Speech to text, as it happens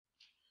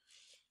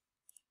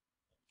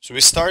So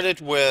we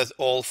started with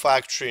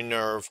olfactory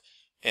nerve,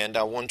 and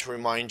I want to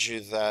remind you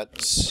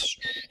that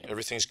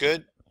everything's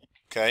good,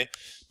 okay?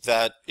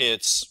 That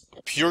it's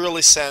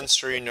purely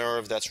sensory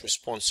nerve that's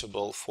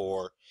responsible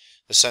for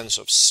the sense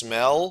of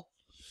smell,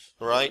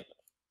 right?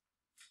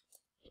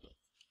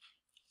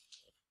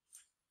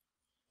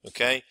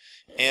 Okay,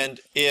 and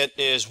it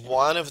is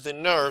one of the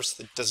nerves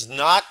that does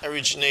not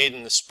originate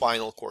in the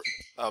spinal cord,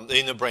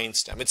 in the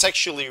brainstem. It's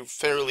actually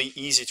fairly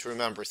easy to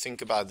remember.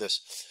 Think about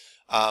this.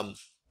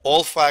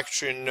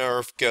 Olfactory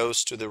nerve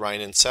goes to the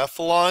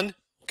rhinencephalon,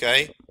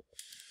 okay,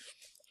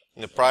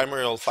 in the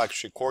primary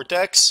olfactory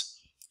cortex,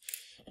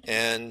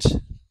 and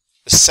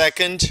the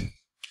second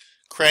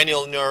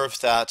cranial nerve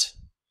that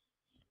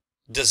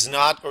does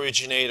not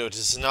originate or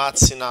does not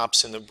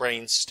synapse in the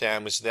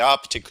brainstem is the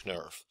optic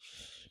nerve.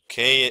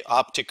 Okay,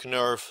 optic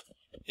nerve,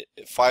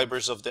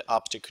 fibers of the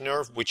optic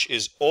nerve, which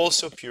is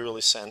also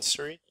purely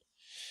sensory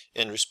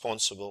and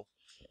responsible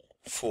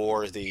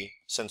for the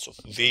sense of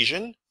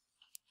vision.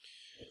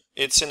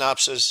 It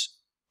synapses,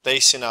 they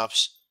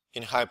synapse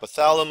in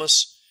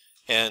hypothalamus,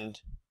 and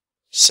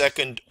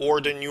second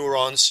order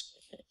neurons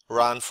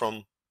run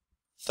from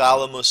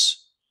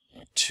thalamus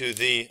to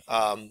the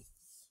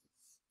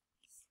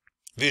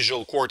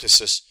visual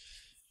cortices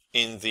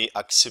in the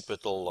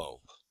occipital lobe.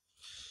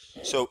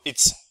 So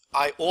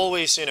I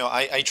always,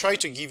 I try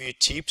to give you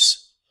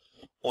tips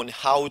on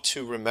how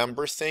to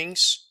remember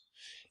things,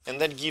 and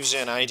that gives you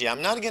an idea.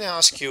 I'm not going to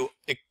ask you,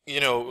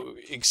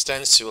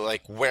 extensively,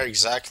 like where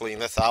exactly in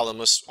the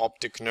thalamus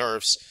optic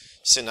nerves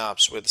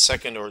synapse with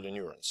second order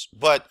neurons.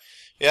 But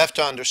you have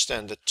to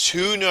understand that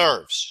two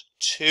nerves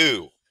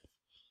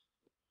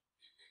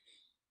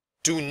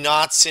do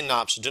not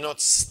synapse, do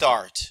not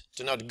start,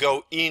 do not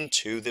go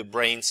into the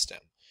brainstem,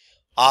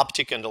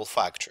 optic and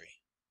olfactory.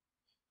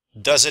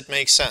 Does it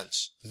make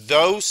sense?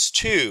 Those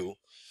two,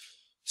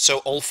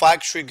 so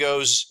olfactory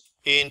goes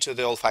into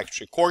the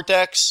olfactory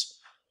cortex,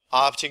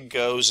 optic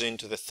goes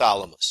into the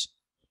thalamus.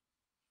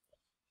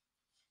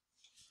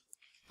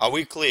 Are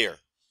we clear?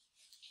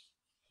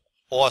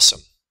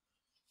 Awesome.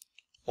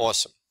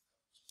 Awesome.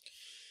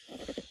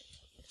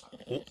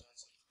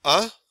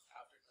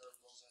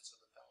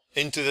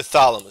 Into the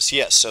thalamus,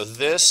 yes. So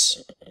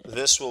this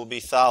will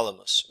be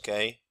thalamus,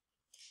 okay?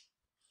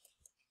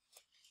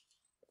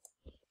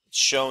 It's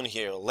shown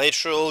here,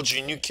 lateral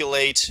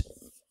geniculate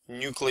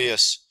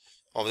nucleus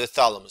of the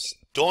thalamus.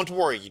 Don't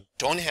worry, you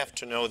don't have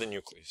to know the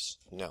nucleus.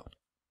 No.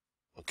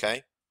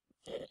 Okay?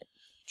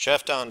 But you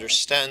have to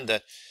understand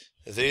that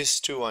these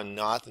two are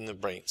not in the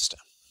brainstem.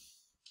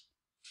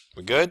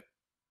 We good?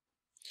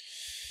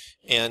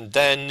 And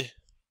then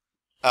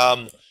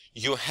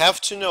you have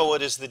to know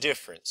what is the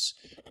difference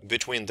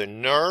between the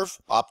nerve,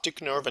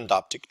 optic nerve, and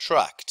optic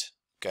tract.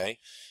 Okay?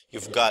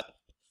 You've got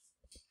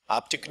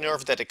optic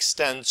nerve that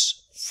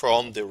extends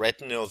from the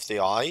retina of the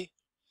eye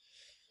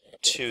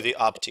to the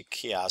optic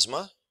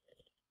chiasma,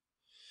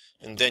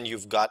 and then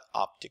you've got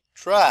optic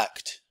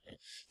tract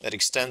that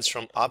extends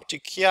from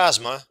optic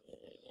chiasma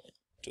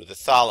to the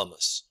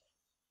thalamus.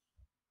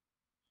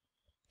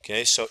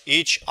 Okay, so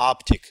each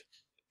optic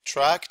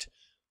tract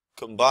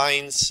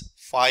combines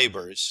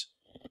fibers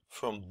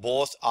from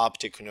both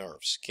optic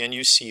nerves. Can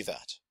you see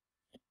that?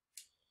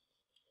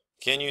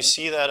 Can you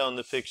see that on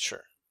the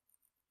picture?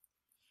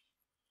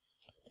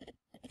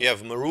 You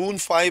have maroon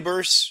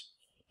fibers,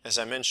 as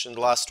I mentioned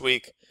last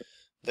week,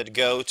 that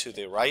go to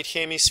the right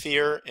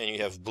hemisphere, and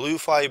you have blue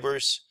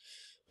fibers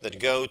that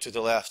go to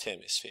the left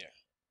hemisphere.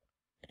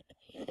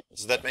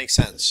 Does that make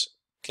sense?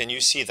 Can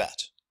you see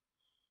that?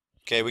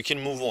 Okay, we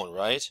can move on,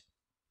 right?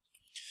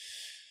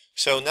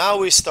 So now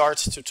we start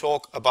to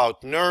talk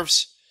about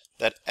nerves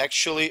that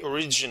actually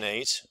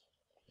originate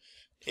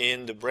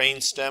in the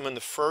brainstem in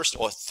the first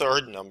or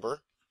third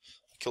number.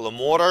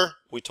 Oculomotor,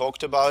 we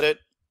talked about it.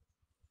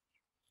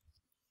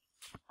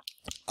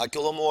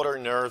 Oculomotor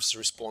nerves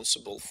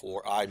responsible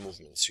for eye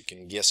movements. You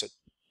can guess it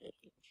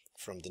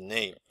from the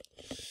name.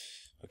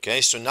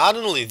 Okay, so not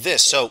only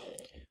this, so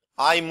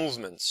eye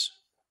movements.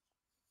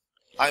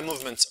 Eye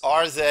movements,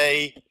 are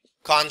they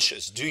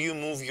conscious? Do you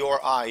move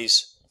your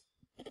eyes?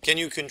 Can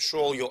you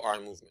control your eye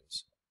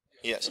movements?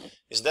 Yes.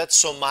 Is that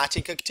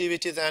somatic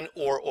activity then,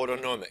 or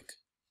autonomic?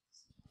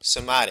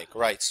 Somatic,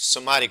 right.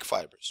 Somatic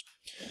fibers.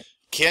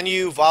 Can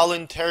you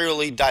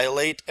voluntarily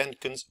dilate and,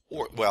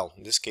 well,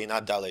 in this case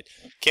not dilate.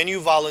 Can you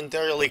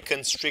voluntarily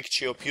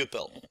constrict your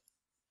pupil?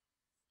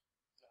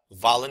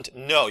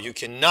 No, you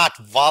cannot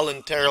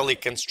voluntarily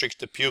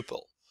constrict the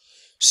pupil.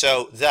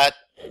 So that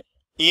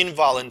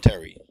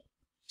involuntary,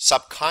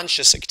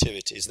 subconscious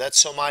activity, is that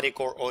somatic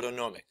or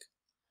autonomic?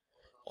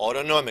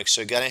 Autonomic,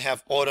 so you're going to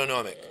have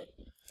autonomic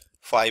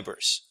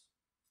fibers.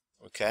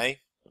 Okay?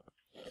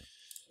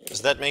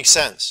 Does that make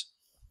sense?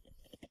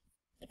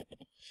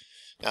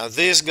 Now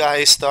this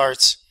guy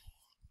starts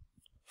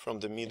from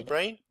the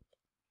midbrain.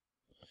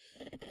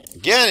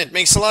 Again, it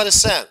makes a lot of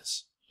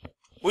sense.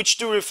 Which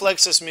two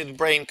reflexes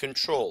midbrain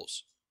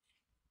controls?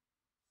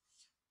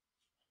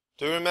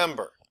 Do you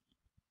remember?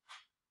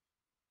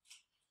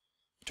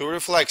 Two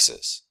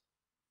reflexes.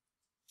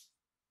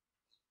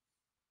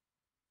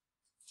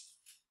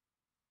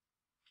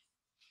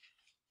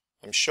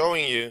 I'm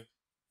showing you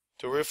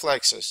two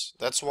reflexes.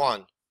 That's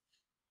one.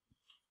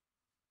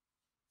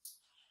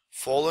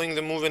 Following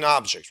the moving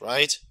object,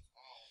 right?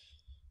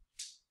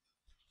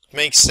 It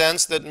makes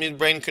sense that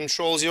midbrain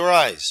controls your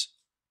eyes,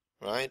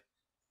 right?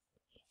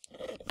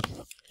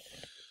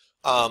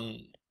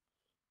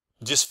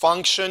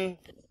 Dysfunction,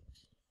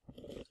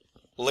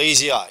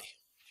 lazy eye.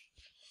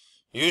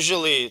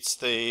 Usually it's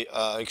the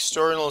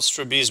external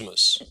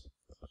strabismus,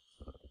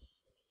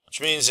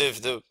 which means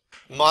if the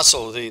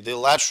muscle, the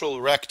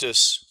lateral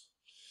rectus,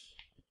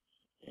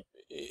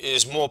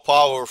 is more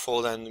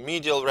powerful than the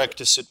medial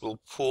rectus, it will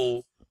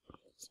pull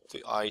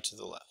the eye to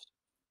the left.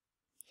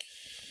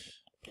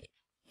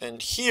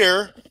 And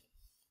here,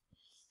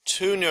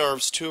 two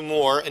nerves, two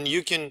more, and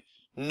you can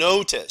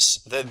notice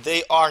that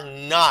they are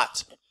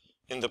not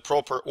in the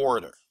proper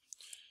order.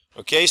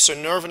 Okay, so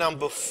nerve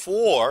number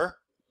 4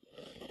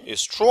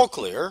 is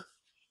trochlear.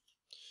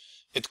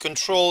 It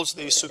controls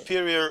the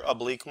superior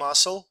oblique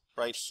muscle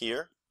right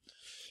here.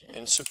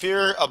 And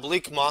superior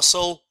oblique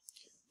muscle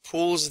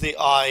pulls the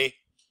eye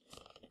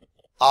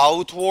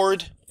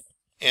outward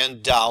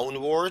and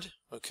downward.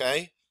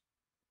 Okay,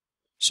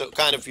 so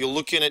kind of you're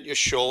looking at your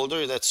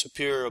shoulder, that's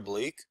superior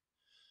oblique.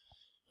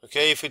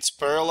 Okay, if it's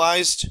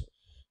paralyzed,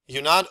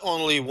 you not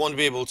only won't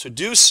be able to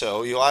do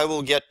so, your eye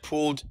will get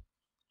pulled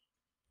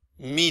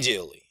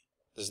medially.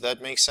 Does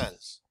that make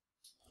sense?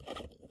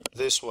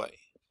 This way.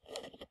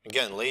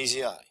 Again,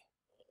 lazy eye.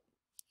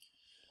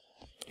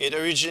 It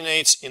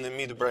originates in the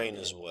midbrain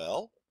as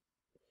well.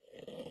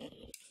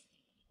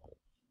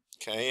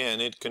 Okay,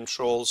 and it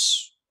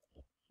controls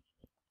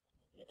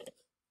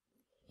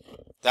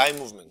the eye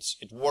movements.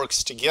 It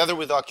works together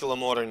with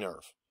oculomotor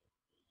nerve.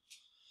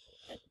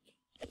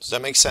 Does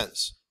that make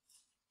sense?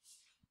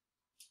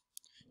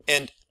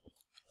 And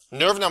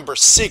nerve number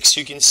 6,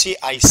 you can see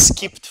I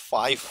skipped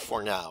 5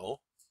 for now.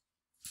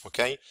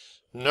 Okay?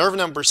 Nerve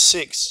number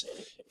 6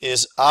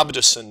 is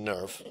abducens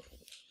nerve.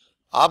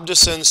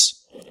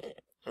 Abducens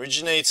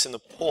originates in the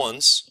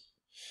pons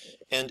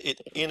and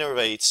it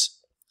innervates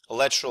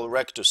lateral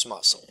rectus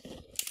muscle.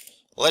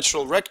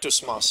 Lateral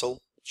rectus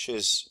muscle, which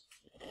is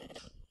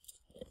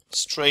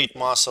straight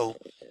muscle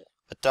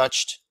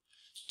attached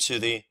to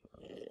the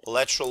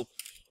lateral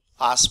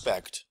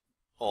aspect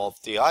of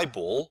the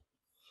eyeball,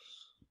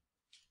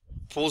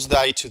 pulls the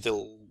eye to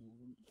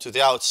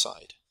the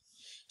outside.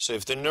 So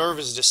if the nerve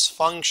is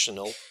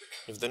dysfunctional,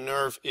 if the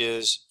nerve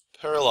is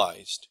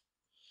paralyzed,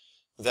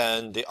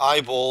 then the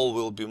eyeball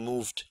will be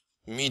moved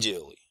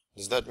medially.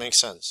 Does that make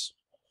sense?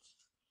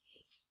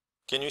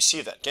 Can you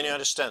see that? Can you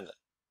understand that?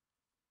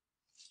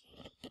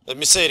 Let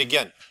me say it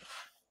again.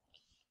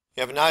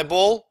 You have an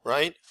eyeball,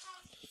 right?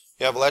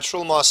 You have a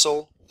lateral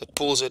muscle that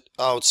pulls it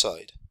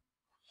outside.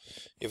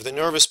 If the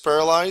nerve is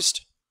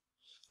paralyzed,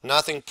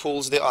 nothing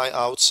pulls the eye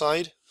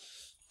outside.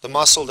 The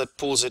muscle that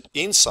pulls it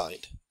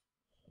inside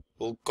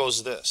will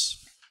cause this.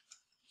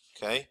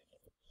 Okay?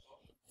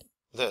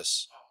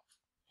 This.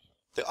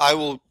 The eye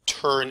will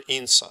turn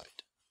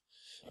inside.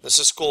 This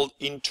is called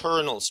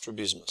internal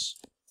strabismus.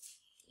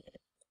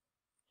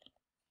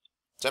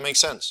 Does that make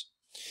sense?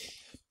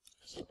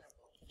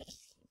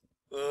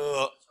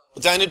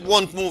 Then it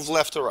won't move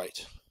left or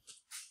right.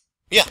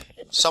 Yeah,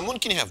 someone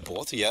can have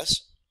both,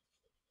 yes.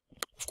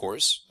 Of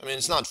course. I mean,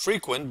 it's not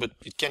frequent, but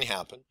it can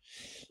happen.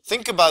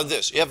 Think about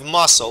this. You have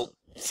muscle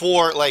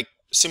for, like,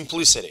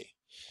 simplicity.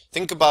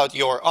 Think about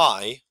your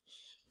eye,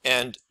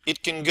 and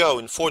it can go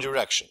in 4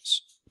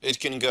 directions. It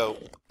can go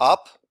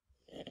up,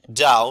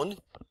 down,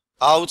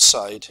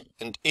 outside,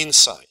 and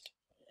inside.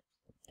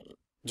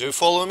 Do you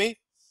follow me?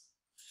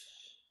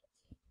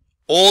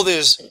 All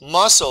these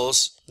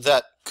muscles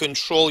that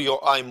control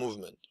your eye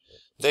movement,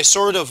 they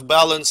sort of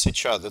balance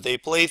each other. They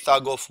play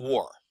tug of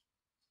war.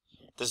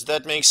 Does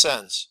that make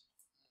sense?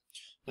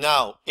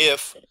 Now,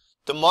 if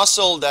the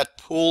muscle that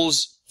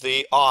pulls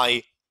the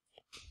eye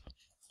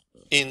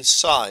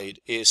inside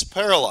is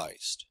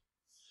paralyzed,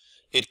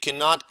 it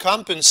cannot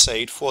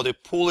compensate for the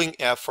pulling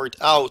effort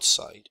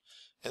outside,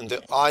 and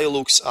the eye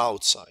looks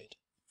outside.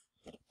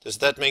 Does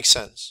that make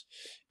sense?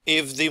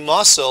 If the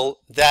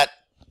muscle that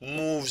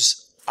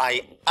moves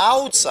eye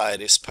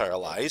outside is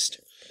paralyzed,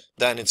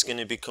 then it's going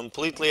to be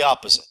completely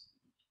opposite.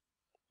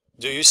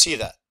 Do you see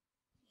that?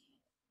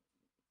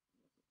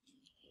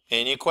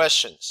 Any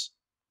questions?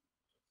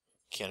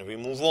 Can we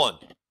move on?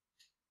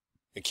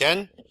 We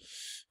can?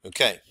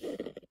 Okay.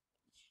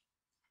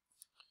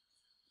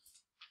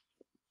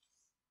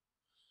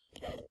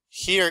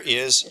 Here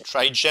is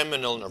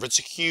trigeminal nerve. It's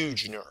a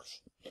huge nerve.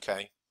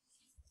 Okay.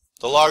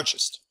 The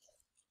largest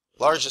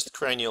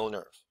cranial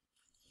nerve.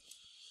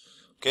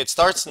 Okay, it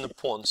starts in the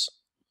pons,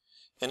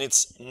 and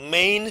it's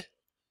main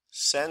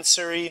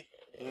sensory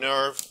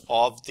nerve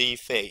of the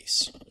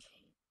face.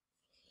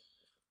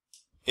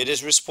 It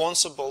is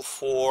responsible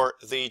for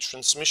the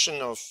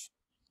transmission of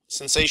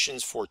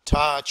sensations for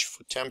touch,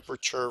 for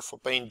temperature, for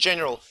pain,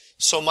 general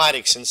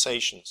somatic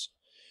sensations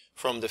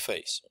from the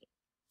face.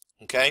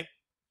 Okay?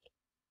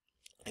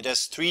 It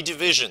has 3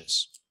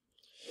 divisions: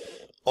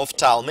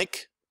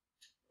 ophthalmic,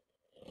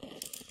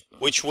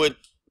 which would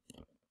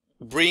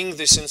bring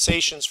the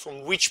sensations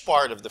from which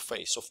part of the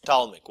face?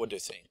 Ophthalmic, what do you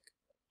think?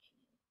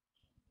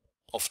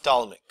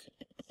 Ophthalmic.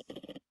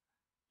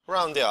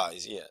 Around the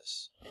eyes,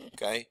 yes.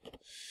 Okay?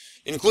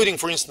 Including,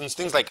 for instance,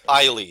 things like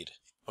eyelid,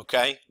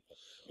 okay?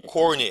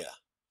 Cornea,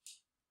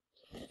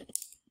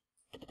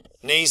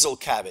 nasal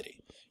cavity.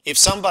 If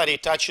somebody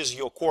touches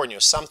your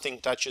cornea, something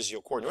touches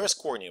your cornea. Where's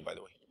cornea, by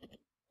the way?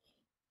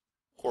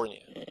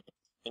 Cornea.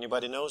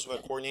 Anybody knows where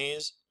cornea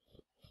is?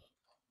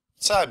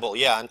 It's eyeball,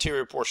 yeah,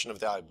 anterior portion of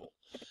the eyeball.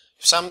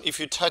 If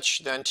you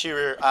touch the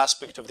anterior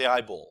aspect of the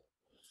eyeball,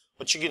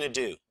 what you gonna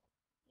do?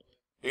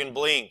 You're gonna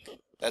blink.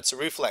 That's a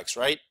reflex,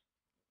 right?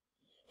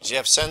 Because you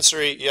have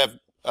sensory, you have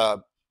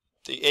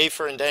the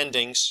afferent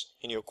endings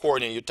in your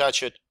cornea. You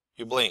touch it,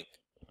 you blink.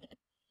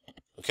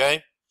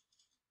 Okay?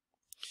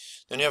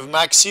 Then you have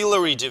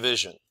maxillary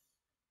division.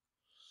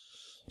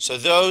 So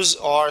those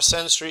are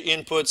sensory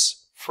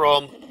inputs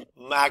from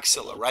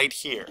maxilla, right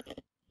here.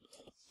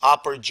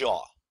 Upper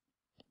jaw.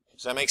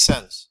 Does that make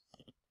sense?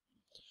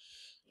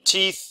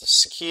 Teeth,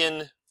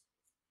 skin,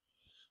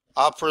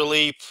 upper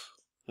lip,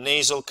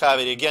 nasal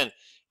cavity. Again,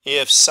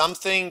 if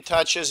something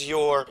touches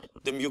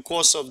the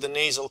mucosa of the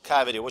nasal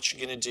cavity, what you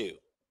gonna do?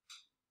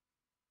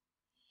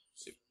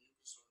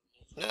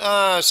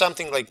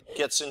 Something like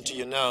gets into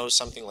your nose,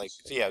 something like,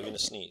 yeah, you're gonna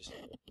sneeze,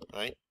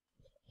 right?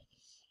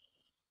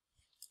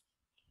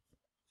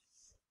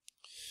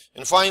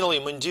 And finally,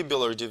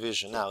 mandibular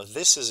division. Now,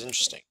 this is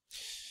interesting.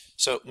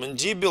 So,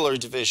 mandibular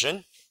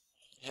division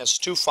has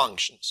two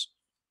functions.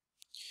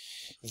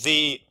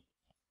 The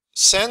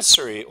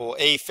sensory or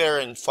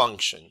afferent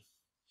function,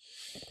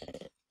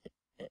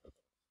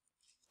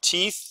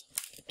 teeth,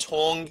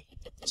 tongue,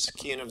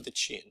 skin of the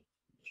chin.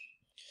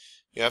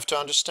 You have to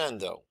understand,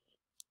 though,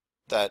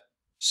 that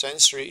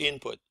sensory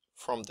input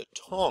from the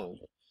tongue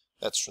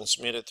that's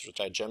transmitted through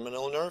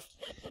trigeminal nerve,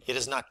 it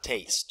is not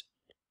taste.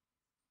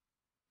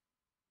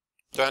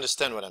 Do you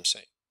understand what I'm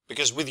saying?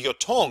 Because with your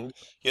tongue,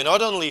 you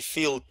not only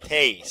feel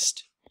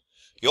taste,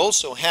 you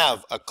also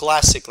have a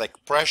classic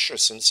like pressure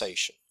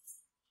sensation.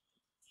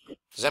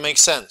 Does that make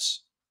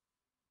sense?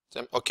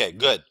 Okay,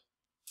 good.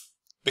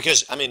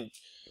 Because, I mean,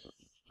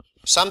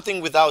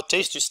 something without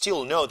taste, you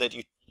still know that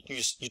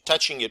you're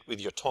touching it with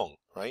your tongue,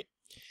 right?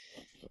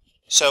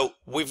 So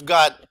we've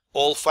got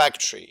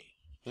olfactory,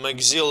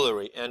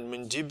 maxillary, and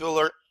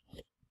mandibular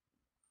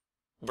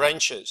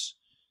branches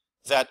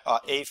that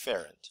are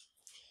afferent.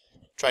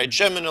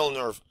 Trigeminal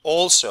nerve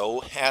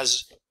also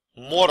has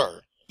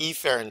motor,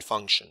 efferent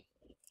function.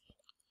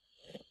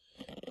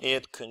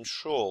 It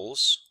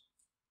controls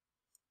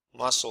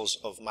muscles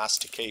of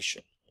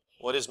mastication.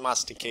 What is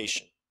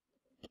mastication?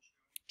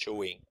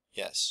 Chewing,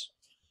 yes.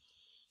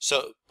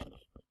 So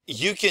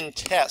you can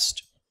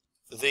test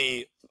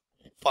the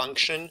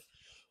function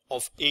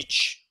of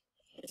each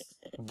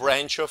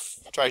branch of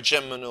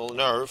trigeminal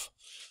nerve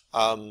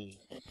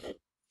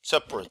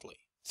separately.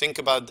 Think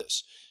about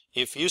this.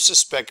 If you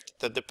suspect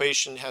that the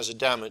patient has a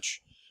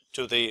damage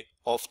to the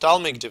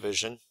ophthalmic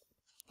division,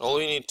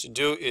 all you need to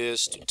do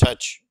is to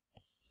touch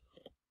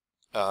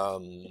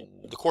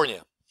the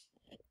cornea.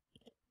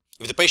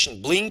 If the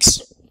patient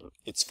blinks,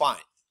 it's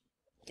fine.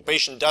 If the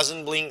patient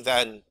doesn't blink,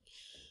 then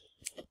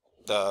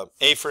the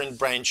afferent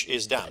branch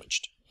is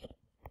damaged,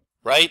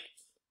 right?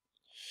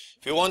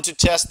 If you want to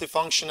test the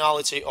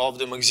functionality of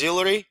the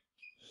maxillary,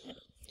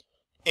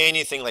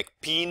 anything like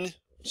pin,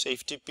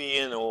 safety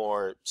pin,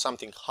 or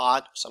something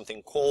hot,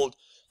 something cold,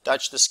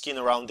 touch the skin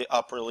around the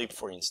upper lip,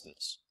 for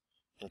instance,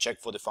 and check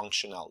for the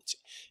functionality.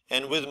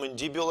 And with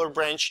mandibular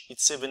branch,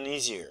 it's even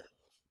easier,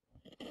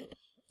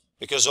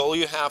 because all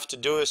you have to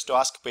do is to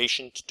ask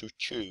patient to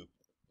chew.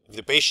 If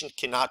the patient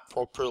cannot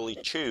properly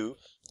chew,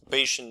 the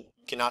patient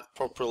cannot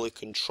properly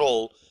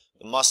control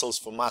the muscles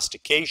for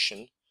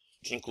mastication,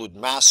 which include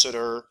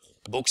masseter,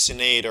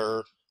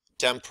 buccinator,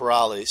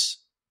 temporalis,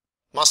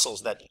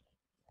 muscles that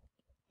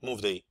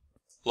move the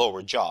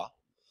lower jaw,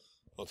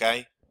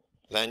 okay,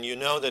 then you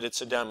know that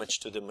it's a damage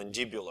to the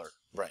mandibular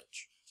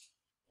branch.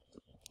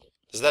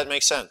 Does that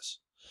make sense?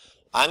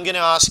 I'm going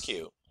to ask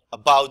you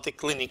about the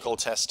clinical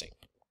testing.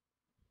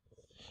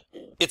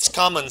 It's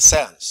common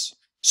sense.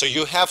 So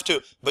you have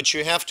to, but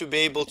you have to be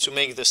able to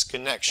make this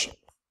connection,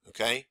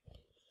 okay?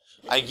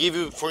 I give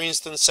you, for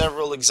instance,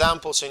 several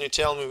examples and you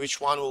tell me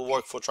which one will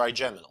work for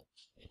trigeminal.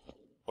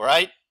 All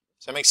right?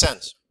 Does that make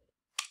sense?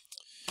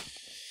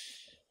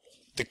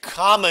 The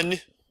common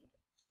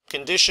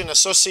condition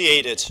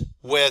associated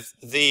with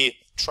the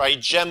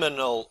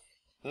trigeminal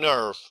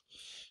nerve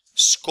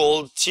is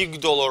called tic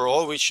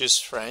douloureux, which is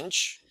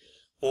French,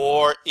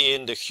 or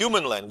in the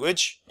human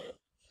language,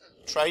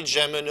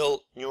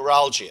 trigeminal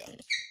neuralgia.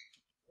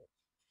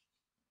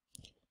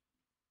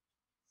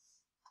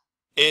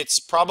 It's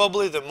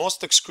probably the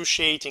most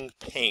excruciating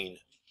pain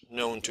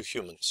known to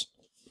humans.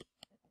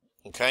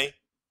 Okay?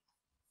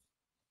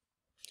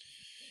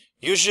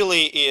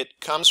 Usually it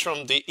comes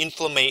from the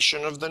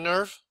inflammation of the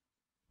nerve,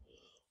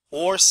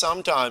 or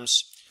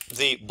sometimes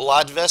the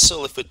blood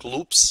vessel, if it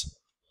loops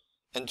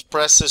and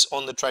presses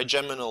on the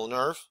trigeminal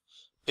nerve,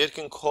 it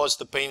can cause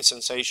the pain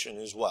sensation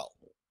as well.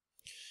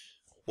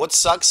 What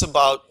sucks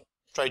about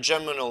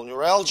trigeminal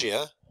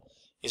neuralgia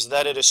is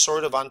that it is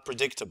sort of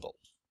unpredictable.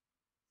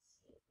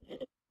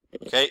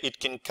 Okay, it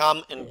can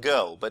come and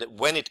go, but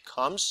when it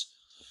comes,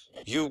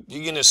 you're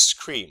gonna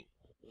scream.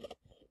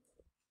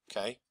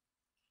 Okay,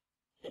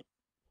 does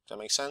that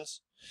make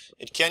sense?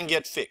 It can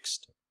get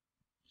fixed.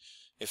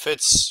 If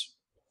it's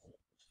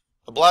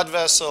a blood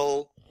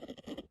vessel,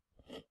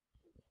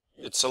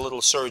 it's a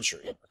little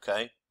surgery.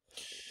 Okay,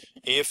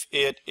 if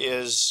it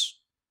is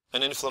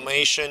an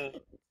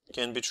inflammation, it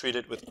can be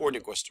treated with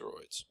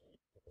corticosteroids.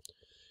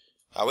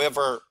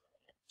 However,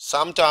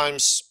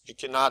 sometimes you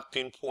cannot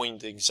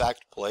pinpoint the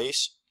exact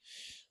place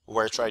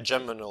where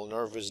trigeminal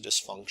nerve is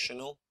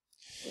dysfunctional,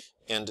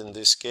 and in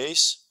this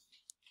case,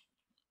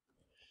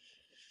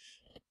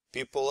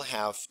 people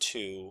have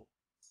to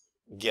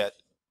get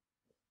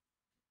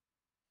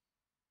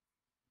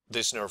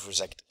this nerve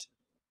resected.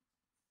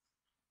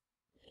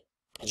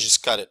 You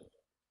just cut it.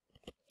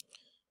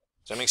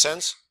 Does that make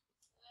sense?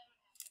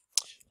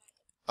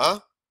 Huh?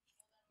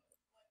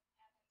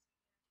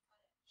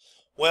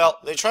 Well,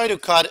 they try to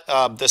cut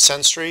the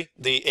sensory,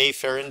 the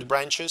afferent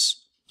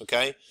branches,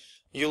 okay?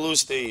 You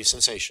lose the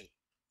sensation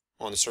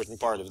on a certain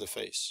part of the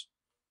face.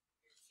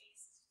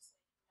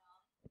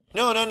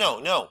 No.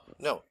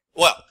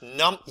 Well,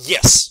 numb,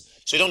 yes.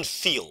 So you don't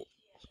feel.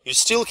 You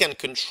still can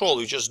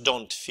control, you just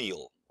don't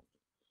feel.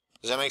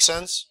 Does that make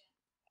sense?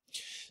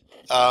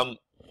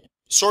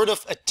 Sort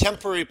of a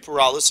temporary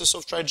paralysis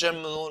of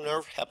trigeminal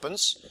nerve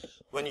happens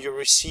when you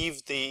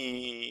receive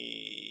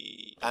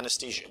the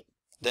anesthesia,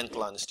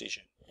 dental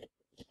anesthesia.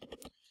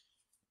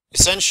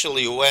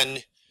 Essentially, when,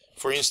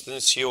 for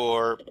instance,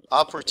 your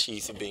upper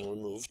teeth are being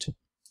removed,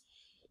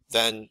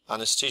 then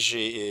anesthesia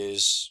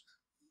is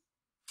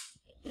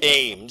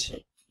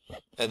aimed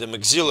at the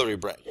maxillary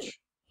branch.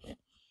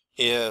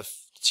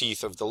 If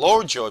teeth of the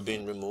lower jaw are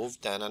being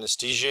removed, then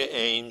anesthesia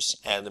aims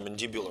at the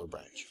mandibular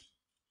branch.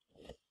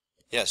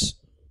 Yes?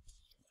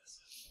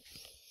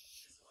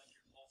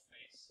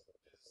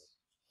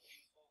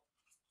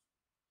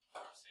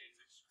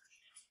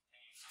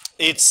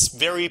 It's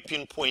very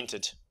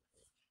pinpointed.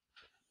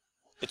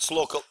 It's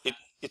local.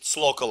 It's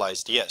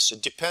localized. Yes,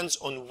 it depends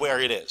on where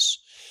it is.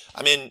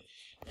 I mean,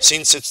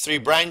 since it's 3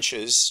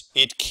 branches,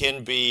 it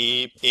can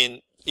be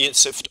in.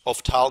 If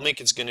ophthalmic,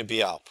 it's going to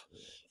be up.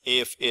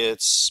 If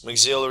it's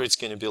maxillary, it's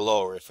going to be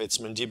lower. If it's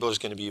mandibular, it's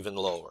going to be even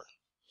lower.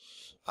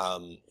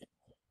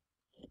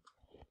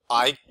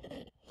 I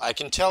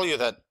can tell you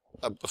that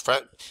a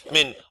friend. I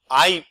mean,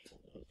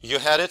 you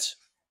had it.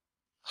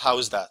 How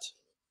is that?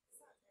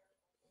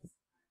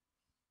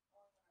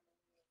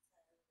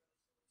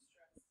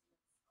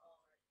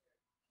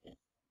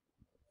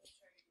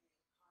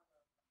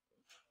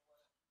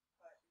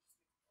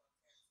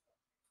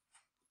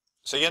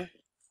 Say again?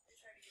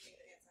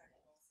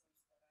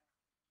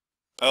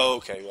 Oh,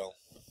 okay, well.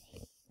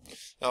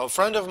 Now, a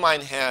friend of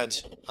mine had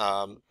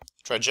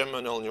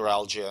trigeminal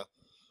neuralgia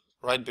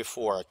right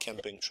before a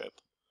camping trip,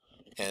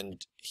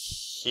 and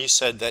he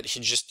said that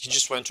he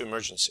just went to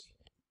emergency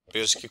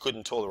because he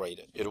couldn't tolerate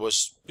it. It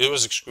was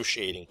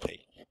excruciating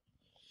pain.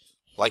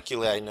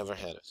 Luckily, I never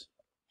had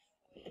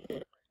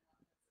it.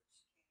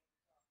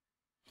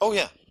 Oh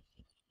yeah.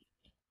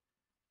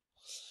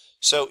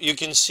 So you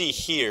can see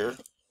here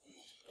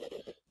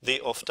the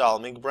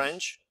ophthalmic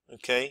branch,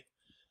 okay,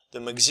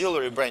 the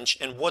maxillary branch,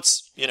 and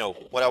what's,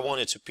 what I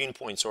wanted to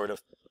pinpoint sort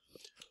of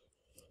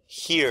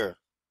here.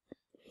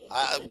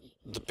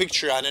 The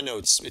picture, I don't know,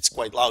 it's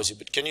quite lousy,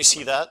 but can you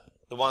see that?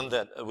 The one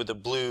that with the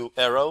blue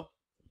arrow?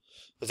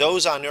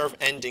 Those are nerve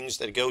endings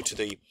that go to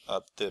the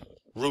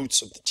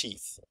roots of the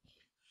teeth.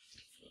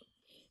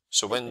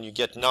 So when you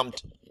get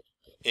numbed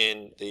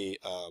in the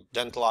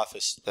dental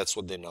office, that's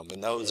what they numb.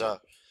 And those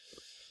are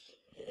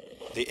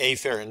the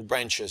afferent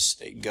branches.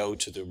 They go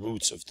to the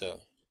roots of the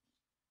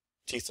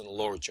teeth in the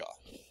lower jaw.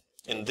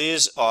 And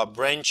these are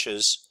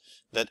branches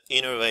that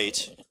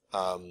innervate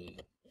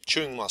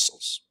chewing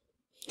muscles.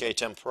 Okay,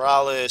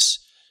 temporalis,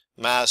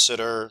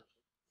 masseter,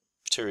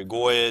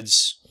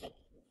 pterygoids.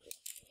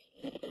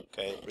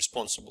 Okay,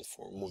 responsible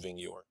for moving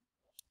your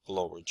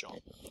lower jaw.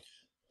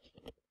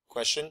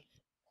 Question?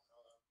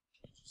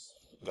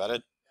 Got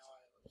it?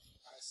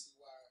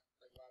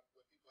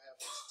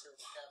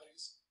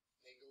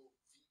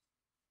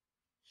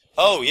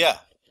 Oh yeah,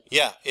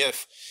 yeah.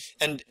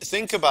 And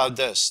think about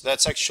this.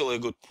 That's actually a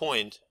good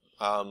point.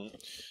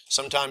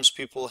 Sometimes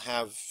people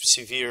have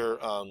severe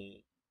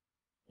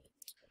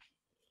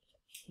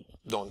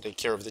don't take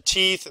care of the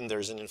teeth, and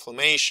there's an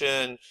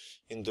inflammation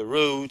in the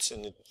roots,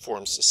 and it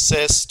forms a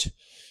cyst,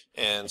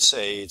 and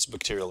say it's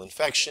bacterial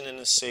infection in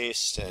a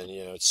cyst, and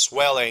it's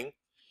swelling.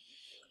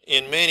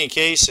 In many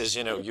cases,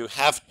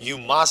 you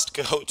must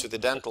go to the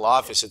dental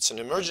office. It's an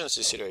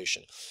emergency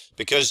situation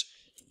because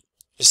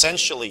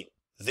essentially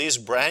these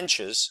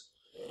branches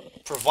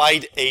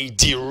provide a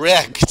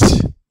direct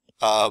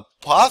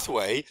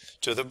pathway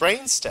to the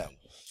brainstem.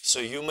 So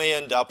you may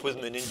end up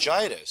with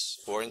meningitis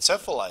or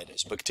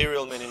encephalitis,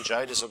 bacterial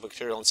meningitis or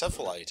bacterial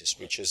encephalitis,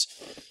 which is,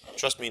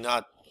 trust me,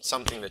 not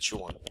something that you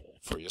want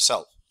for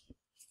yourself.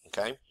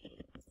 Okay?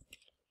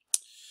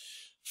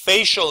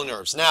 Facial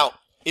nerves. Now,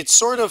 it's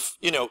sort of,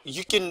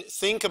 you can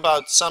think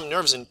about some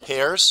nerves in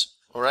pairs,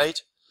 all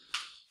right?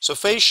 So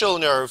facial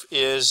nerve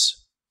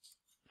is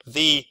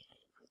the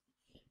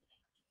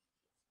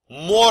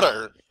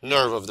motor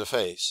nerve of the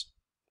face,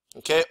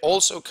 okay?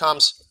 Also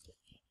comes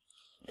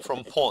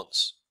from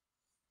pons.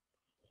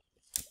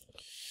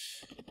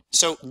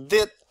 So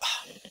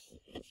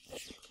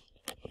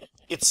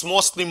it's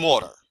mostly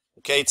motor,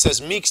 okay? It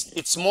says mixed,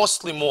 it's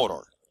mostly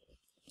motor.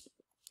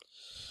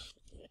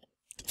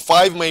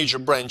 5 major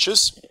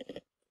branches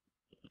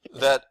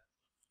that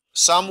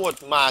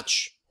somewhat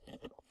match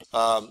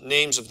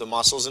names of the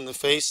muscles in the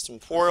face: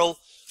 temporal,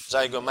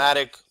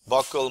 zygomatic,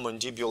 buccal,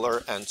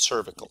 mandibular, and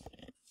cervical.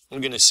 I'm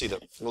going to see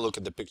that. We'll look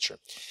at the picture.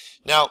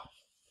 Now,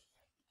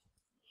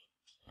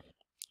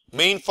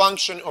 main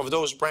function of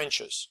those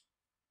branches: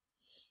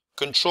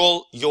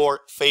 control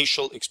your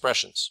facial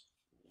expressions.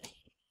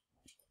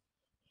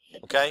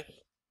 Okay?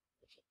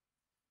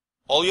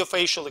 All your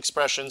facial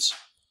expressions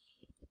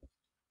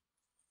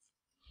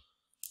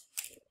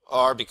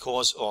are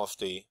because of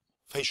the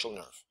facial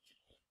nerve.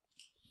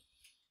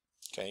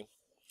 Okay?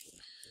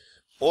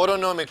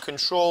 Autonomic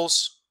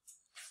controls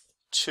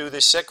to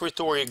the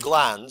secretory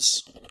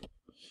glands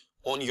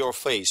on your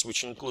face,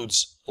 which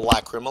includes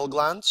lacrimal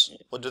glands.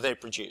 What do they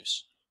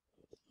produce?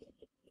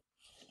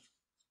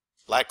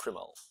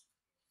 Lacrimal,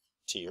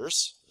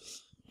 tears.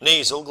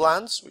 Nasal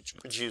glands, which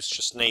produce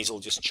just nasal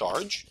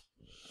discharge.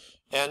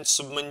 And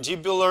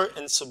submandibular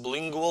and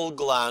sublingual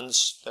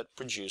glands that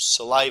produce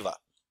saliva.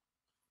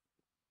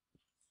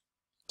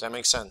 Does that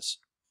make sense?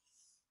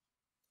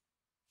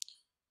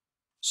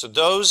 So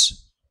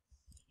those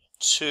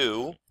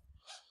two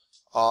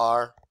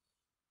are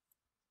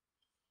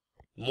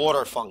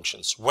motor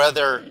functions,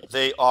 whether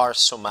they are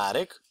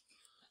somatic,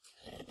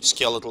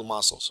 skeletal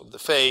muscles of the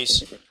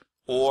face,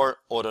 or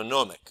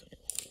autonomic.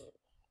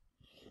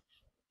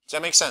 Does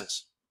that make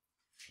sense?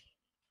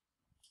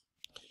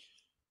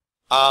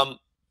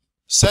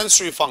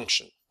 Sensory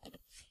function.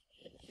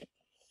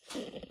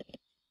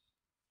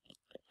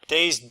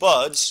 Taste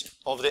buds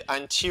of the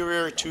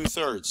anterior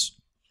 2/3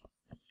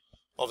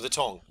 of the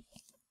tongue.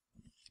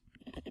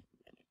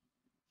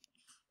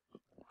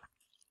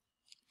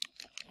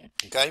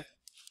 Okay?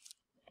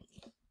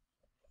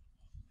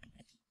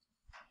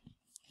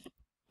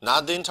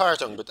 Not the entire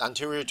tongue, but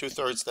anterior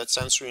 2/3, that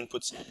sensory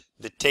inputs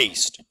the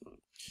taste.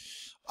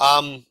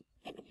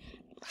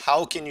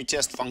 How can you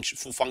test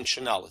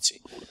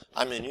functionality?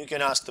 I mean, you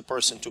can ask the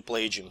person to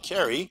play Jim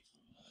Carrey,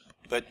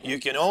 but you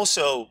can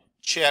also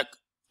check,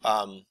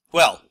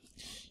 well,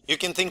 you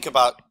can think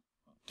about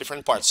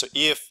different parts. So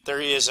if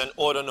there is an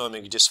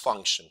autonomic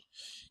dysfunction,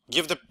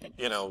 give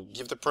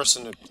the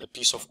person a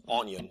piece of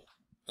onion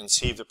and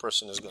see if the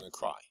person is going to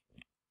cry.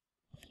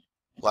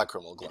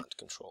 Lacrimal gland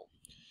control.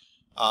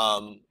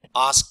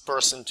 Ask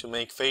person to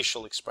make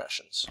facial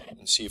expressions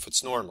and see if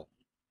it's normal.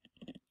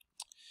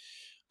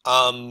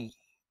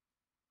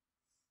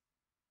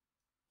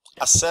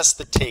 Assess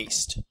the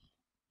taste.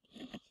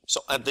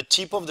 So at the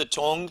tip of the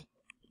tongue,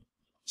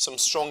 some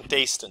strong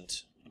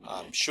tastant,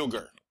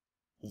 sugar,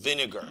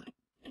 vinegar,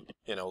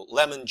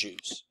 lemon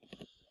juice.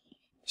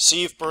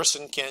 See if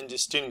person can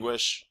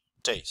distinguish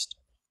taste.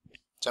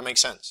 Does that make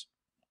sense?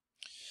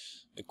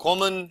 A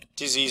common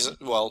disease,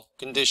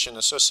 condition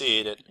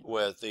associated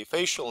with the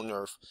facial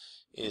nerve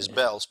is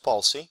Bell's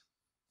palsy,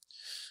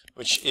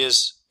 which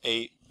is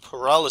a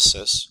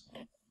paralysis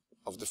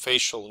of the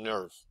facial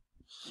nerve.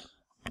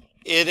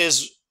 It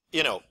is,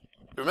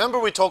 remember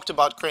we talked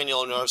about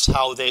cranial nerves,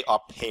 how they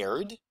are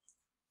paired,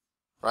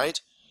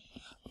 right?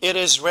 It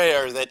is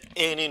rare that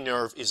any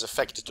nerve is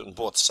affected on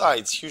both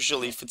sides.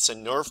 Usually if it's a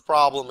nerve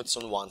problem, it's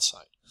on one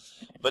side.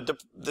 But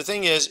the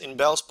thing is, in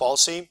Bell's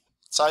palsy,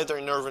 it's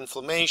either nerve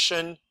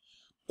inflammation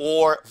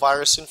or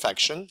virus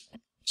infection,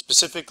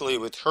 specifically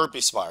with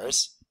herpes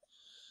virus,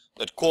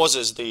 that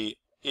causes the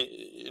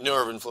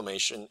nerve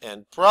inflammation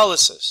and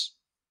paralysis.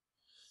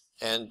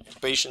 And the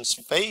patient's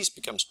face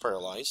becomes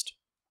paralyzed.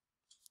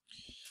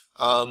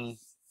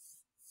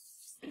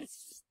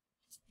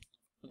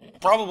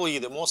 Probably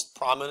the most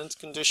prominent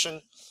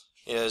condition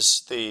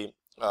is the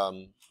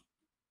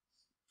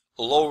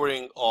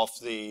lowering of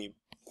the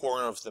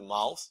corner of the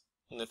mouth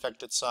on the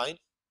affected side.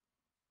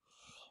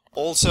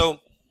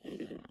 Also,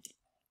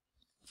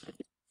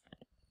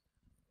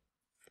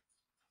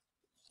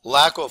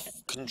 lack of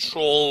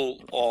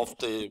control of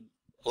the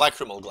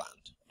lacrimal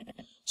gland.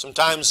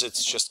 Sometimes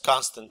it's just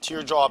constant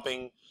tear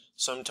dropping,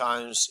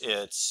 sometimes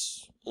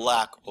it's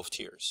lack of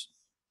tears.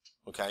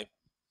 Okay?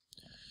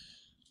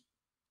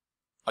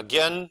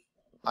 Again,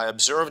 I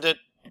observed it.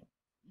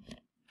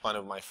 One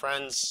of my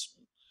friends,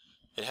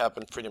 it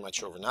happened pretty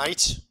much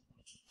overnight.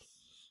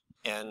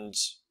 And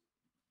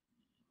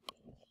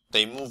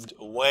they moved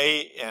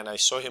away, and I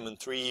saw him in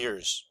 3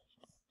 years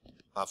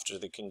after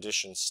the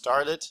condition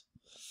started.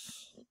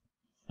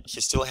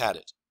 He still had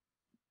it.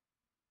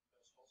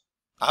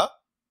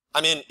 I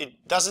mean,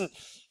 it doesn't.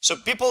 So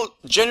people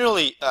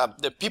generally,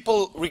 the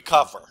people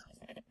recover,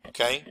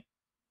 okay?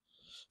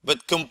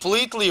 But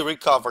completely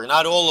recover,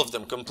 not all of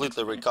them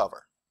completely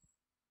recover.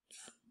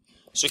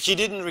 So he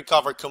didn't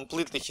recover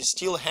completely. He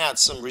still had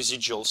some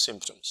residual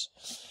symptoms.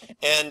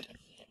 And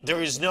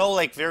there is no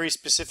like very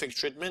specific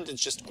treatment.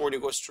 It's just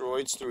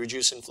corticosteroids to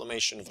reduce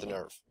inflammation of the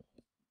nerve.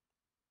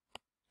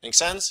 Make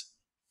sense?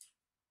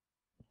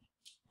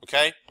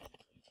 Okay?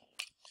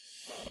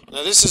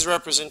 Now this is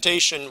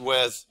representation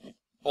with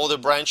all the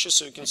branches.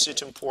 So you can see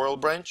temporal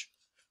branch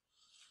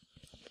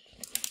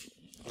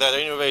that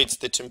innervates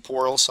the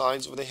temporal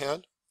sides of the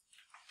head.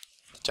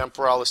 The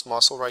temporalis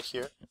muscle right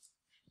here.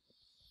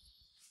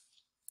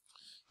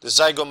 The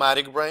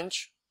zygomatic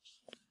branch,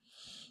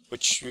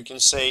 which you can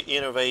say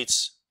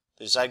innervates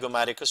the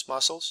zygomaticus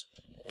muscles.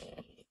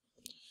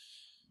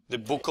 The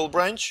buccal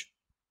branch,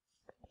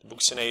 the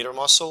buccinator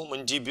muscle.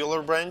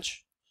 Mandibular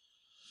branch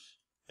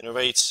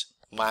innervates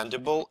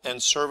mandible,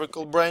 and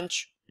cervical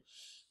branch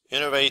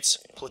innervates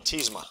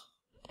platysma.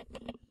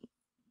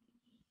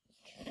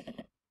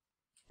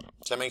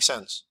 Does that make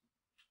sense?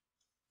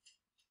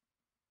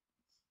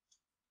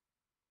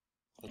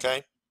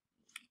 Okay?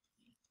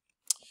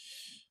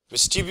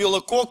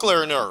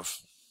 Vestibulocochlear nerve.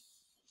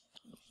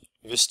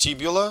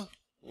 Vestibula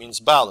means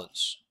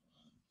balance.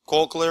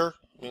 Cochlear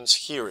means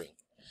hearing.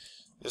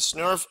 This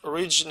nerve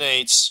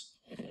originates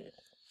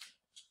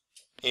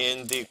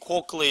in the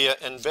cochlea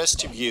and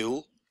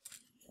vestibule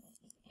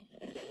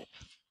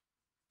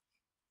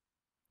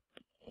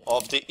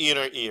of the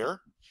inner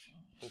ear.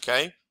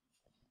 Okay?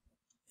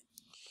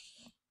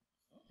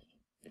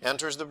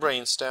 Enters the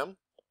brainstem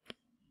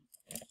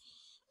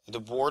at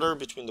the border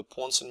between the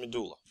pons and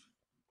medulla.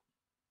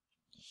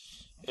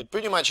 It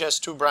pretty much has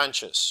two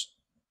branches.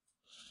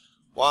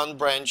 One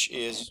branch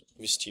is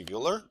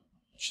vestibular,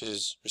 which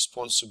is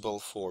responsible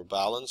for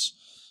balance.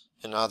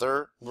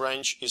 Another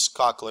branch is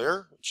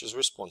cochlear, which is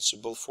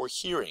responsible for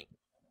hearing.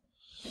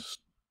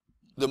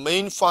 The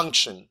main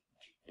function,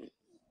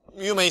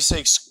 you may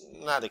say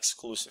not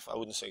exclusive, I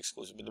wouldn't say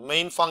exclusive, but the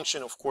main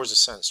function, of course, is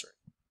sensory.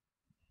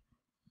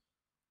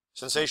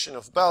 Sensation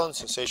of balance,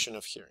 sensation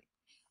of hearing.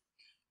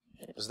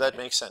 Does that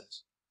make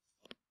sense?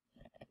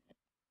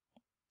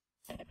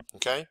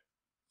 Okay?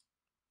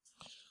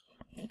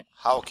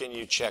 How can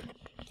you check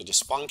the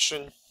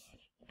dysfunction?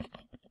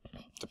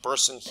 The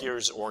person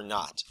hears or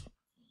not.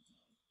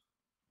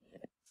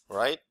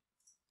 Right?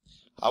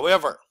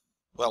 However,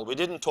 well, we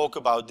didn't talk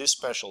about this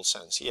special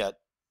sense yet,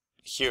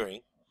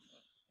 hearing,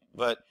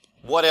 but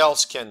what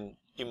else can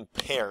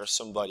impair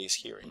somebody's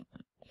hearing?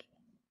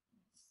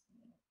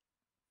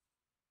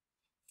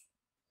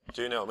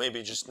 Do you know?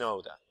 Maybe just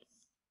know that.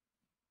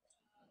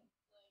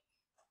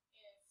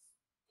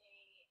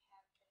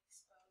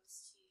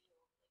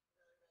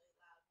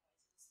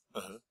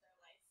 Uh-huh.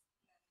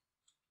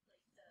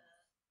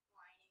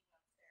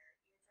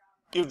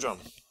 Eardrum.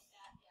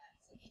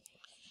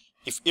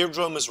 If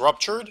eardrum is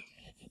ruptured,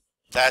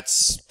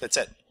 that's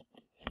it.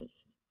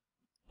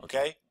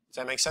 Okay? Does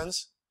that make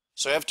sense?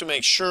 So you have to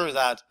make sure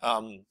that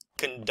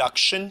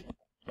conduction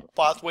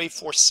pathway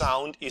for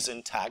sound is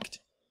intact.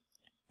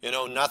 You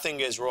know,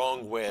 nothing is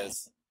wrong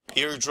with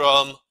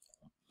eardrum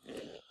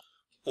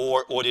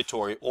or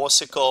auditory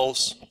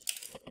ossicles.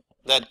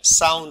 That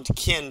sound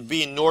can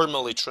be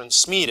normally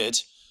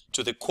transmitted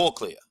to the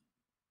cochlea.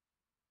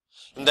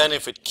 And then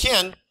if it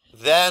can,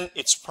 then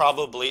it's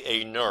probably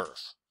a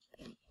nerve.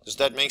 Does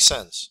that make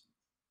sense?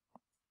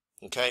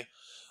 Okay.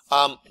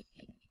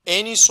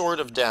 Any sort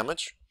of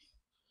damage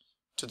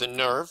to the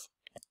nerve,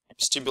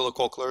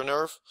 vestibulocochlear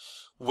nerve,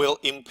 will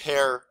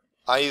impair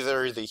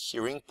either the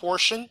hearing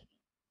portion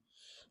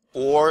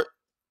or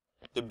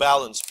the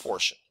balance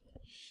portion.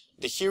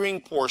 The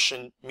hearing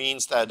portion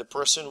means that the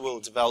person will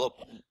develop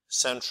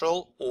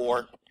central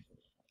or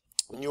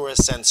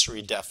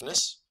neurosensory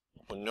deafness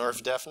or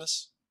nerve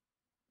deafness.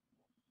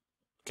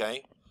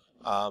 Okay.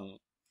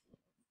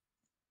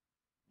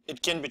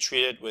 It can be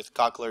treated with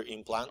cochlear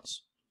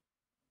implants.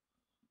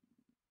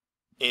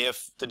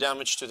 If the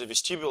damage to the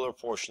vestibular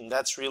portion,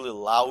 that's really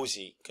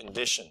lousy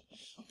condition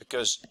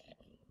because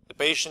the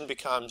patient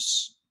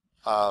becomes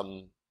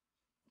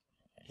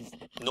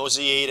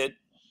nauseated,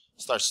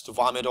 starts to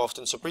vomit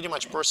often, so pretty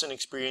much person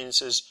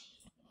experiences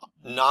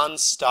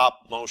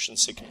non-stop motion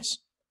sickness.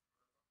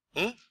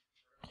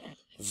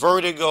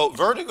 Vertigo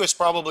is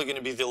probably going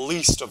to be the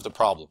least of the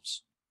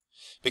problems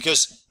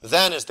because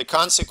then as the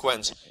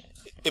consequence,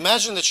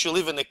 imagine that you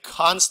live in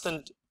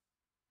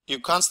you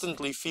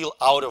constantly feel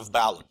out of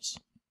balance,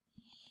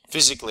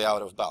 physically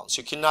out of balance.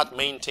 You cannot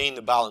maintain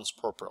the balance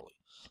properly.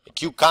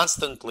 Like you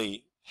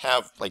constantly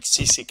have like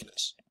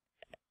seasickness,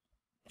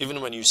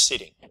 even when you're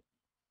sitting,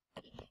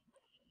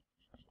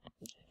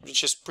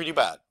 which is pretty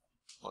bad,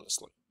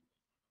 honestly.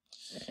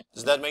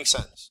 Does that make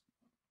sense?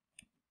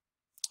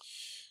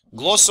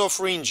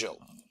 Glossopharyngeal.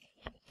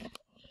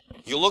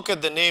 You look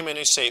at the name and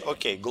you say,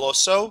 okay,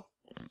 glosso,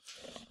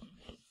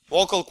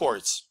 vocal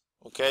cords,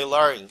 okay,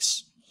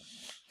 larynx,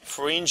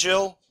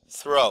 pharyngeal,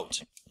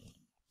 throat.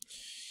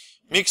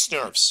 Mixed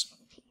nerves,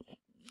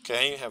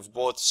 okay, you have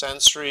both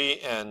sensory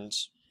and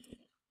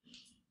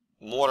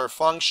motor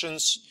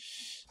functions.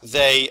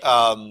 They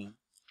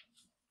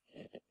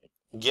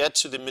get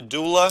to the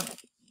medulla,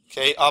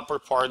 okay, upper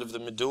part of the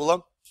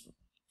medulla,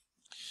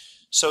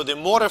 So the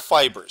motor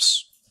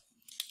fibers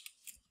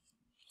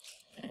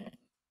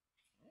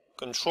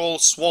control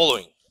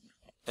swallowing,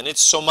 and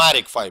it's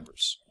somatic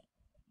fibers.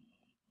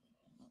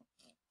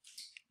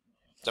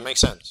 Does that make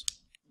sense?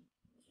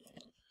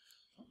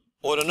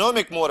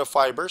 Autonomic motor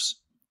fibers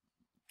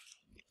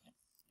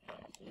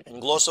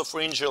and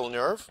glossopharyngeal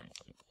nerve,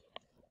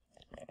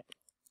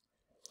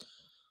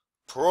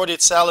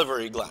 parotid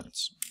salivary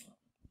glands.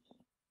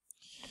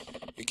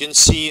 You can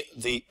see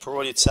the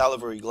parotid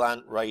salivary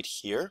gland right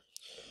here.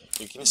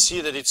 You can see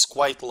that it's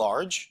quite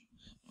large.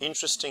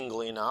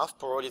 Interestingly enough,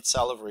 parotid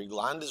salivary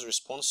gland is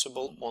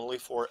responsible only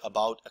for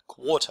about a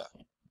quarter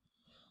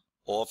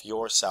of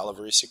your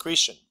salivary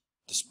secretion,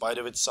 despite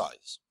of its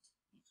size.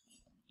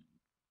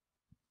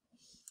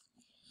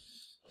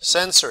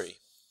 Sensory.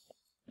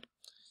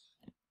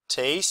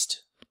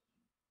 Taste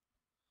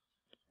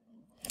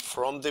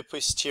from the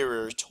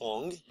posterior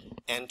tongue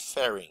and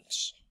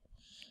pharynx.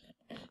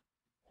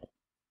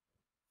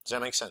 Does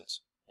that make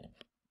sense?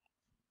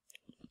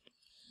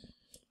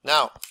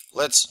 Now,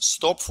 let's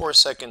stop for a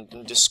second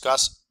and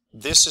discuss.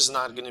 This is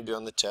not going to be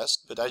on the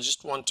test, but I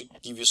just want to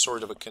give you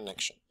sort of a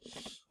connection.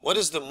 What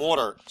is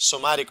the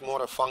somatic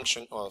motor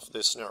function of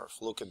this nerve?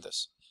 Look at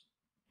this.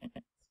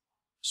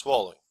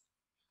 Swallowing.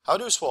 How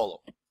do you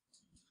swallow?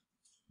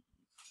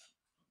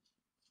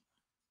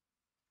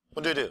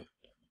 What do you do? You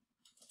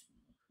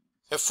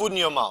have food in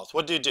your mouth.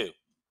 What do you do?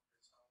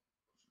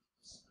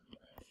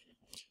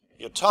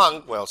 Your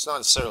tongue, well, it's not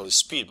necessarily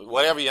speed, but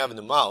whatever you have in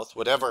the mouth,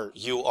 whatever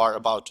you are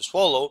about to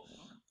swallow,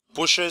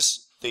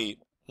 pushes the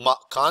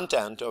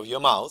content of your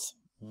mouth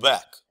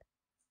back,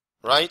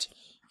 right,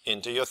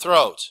 into your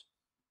throat.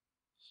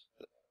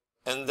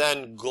 And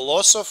then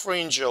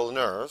glossopharyngeal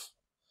nerve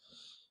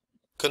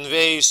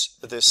conveys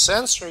the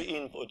sensory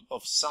input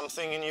of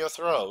something in your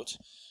throat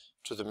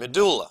to the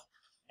medulla.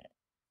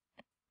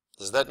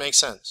 Does that make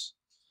sense?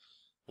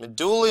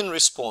 Medulla, in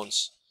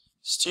response,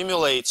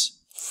 stimulates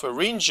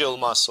pharyngeal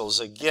muscles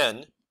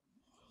again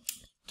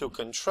to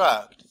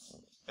contract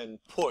and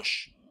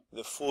push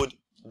the food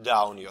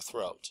down your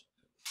throat.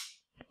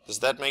 Does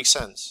that make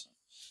sense?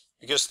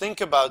 Because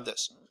think about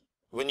this.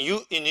 When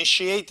you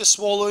initiate the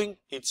swallowing,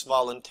 it's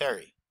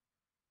voluntary.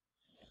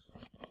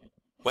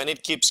 When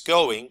it keeps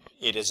going,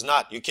 it is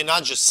not. You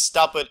cannot just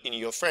stop it in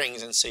your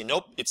pharynx and say,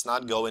 nope, it's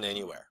not going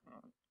anywhere.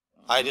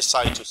 I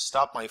decide to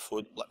stop my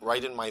food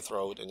right in my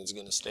throat and it's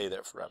going to stay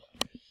there forever.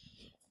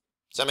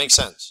 Does that make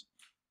sense?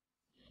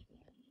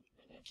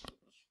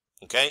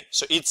 Okay,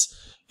 so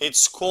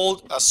it's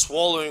called a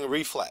swallowing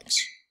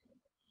reflex.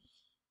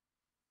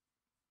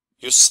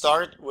 You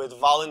start with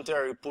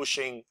voluntary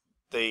pushing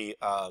the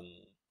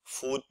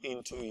food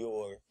into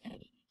your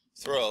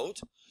throat.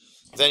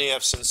 Then you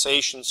have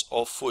sensations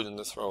of food in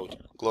the throat,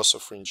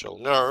 glossopharyngeal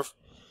nerve.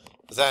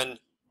 Then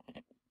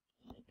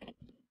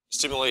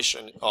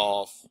stimulation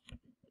of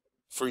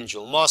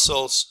pharyngeal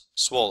muscles,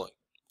 swallowing.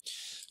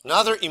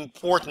 Another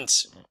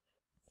important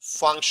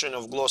function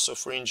of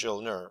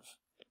glossopharyngeal nerve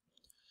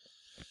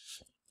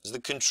is the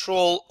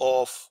control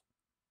of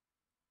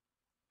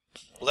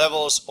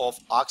levels of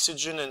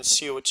oxygen and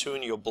CO2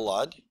 in your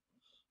blood,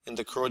 in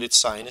the carotid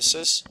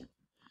sinuses,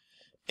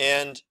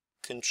 and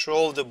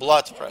control the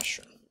blood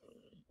pressure.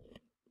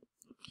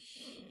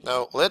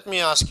 Now, let me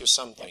ask you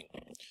something.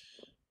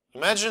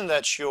 Imagine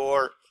that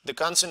the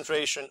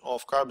concentration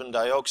of carbon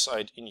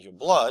dioxide in your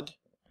blood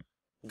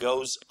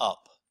goes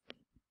up.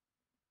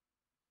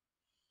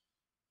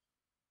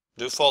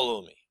 Do you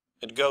follow me?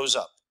 It goes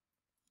up.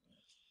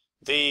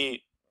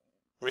 The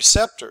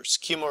receptors,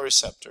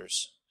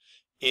 chemoreceptors,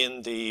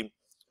 in the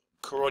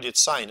carotid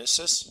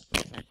sinuses,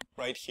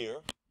 right here,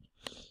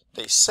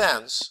 they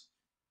sense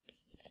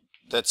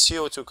that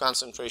CO2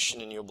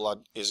 concentration in your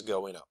blood is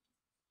going up.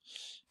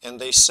 And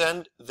they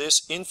send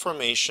this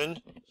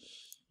information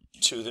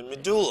to the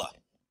medulla.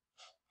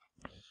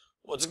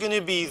 What's going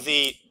to be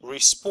the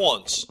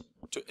response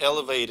to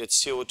elevated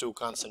CO2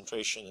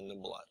 concentration in the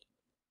blood?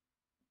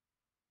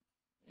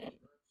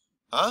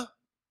 Huh?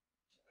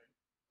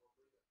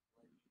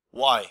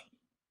 Why?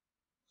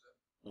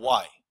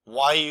 Why?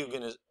 Why are you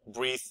going to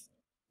breathe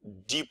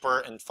deeper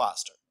and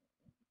faster?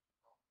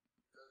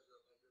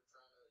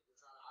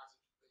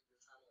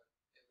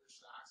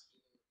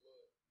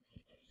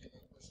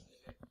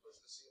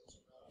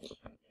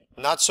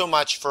 Not so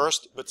much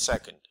first, but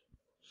second.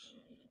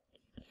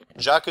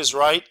 Jack is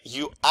right.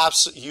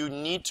 You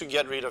need to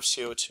get rid of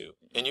CO2.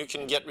 And you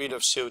can get rid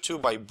of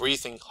CO2 by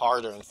breathing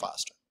harder and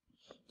faster.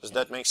 Does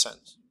that make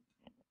sense?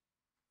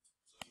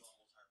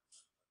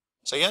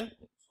 Say again?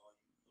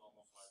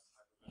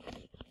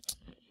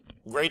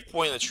 Great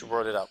point that you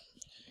brought it up.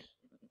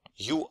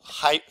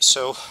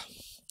 So,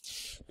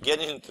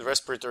 getting into the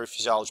respiratory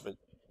physiology,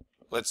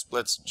 but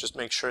let's just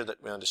make sure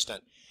that we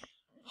understand.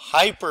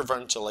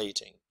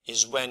 Hyperventilating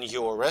is when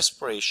your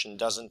respiration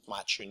doesn't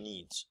match your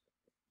needs.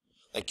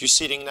 Like you're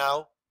sitting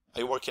now,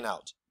 are you working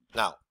out?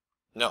 Now,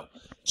 no.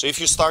 So if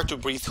you start to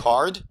breathe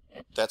hard,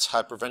 that's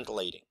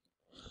hyperventilating.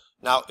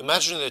 Now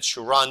imagine that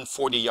you run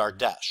 40-yard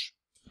dash.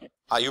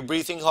 Are you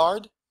breathing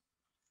hard?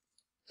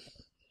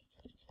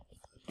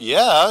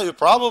 Yeah, you're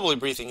probably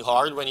breathing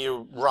hard when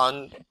you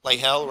run like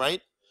hell,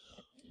 right?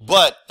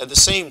 But at the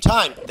same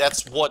time,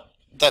 that's what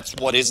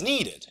is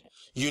needed.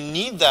 You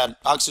need that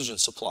oxygen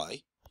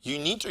supply. You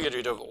need to get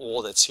rid of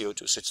all that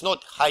CO2. So it's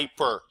not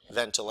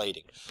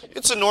hyperventilating.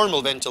 It's a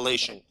normal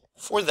ventilation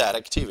for that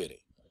activity.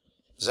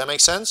 Does that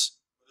make sense?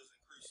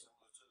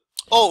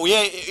 Oh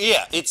yeah,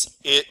 yeah.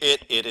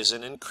 It is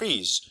an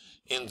increase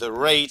in the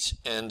rate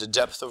and the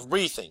depth of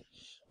breathing,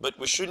 but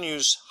we shouldn't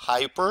use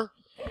hyper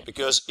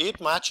because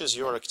it matches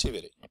your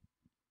activity.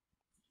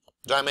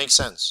 Does that make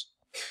sense?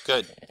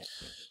 Good.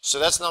 So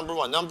that's number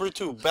one. Number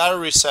two,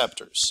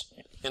 baroreceptors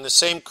in the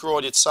same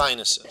carotid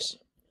sinuses.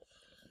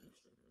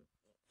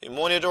 They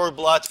monitor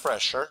blood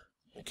pressure.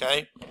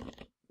 Okay.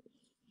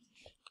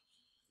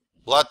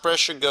 Blood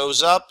pressure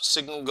goes up,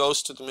 signal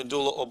goes to the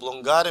medulla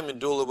oblongata,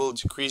 medulla will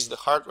decrease the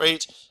heart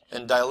rate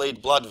and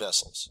dilate blood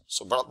vessels.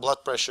 So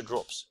blood pressure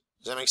drops.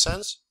 Does that make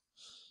sense?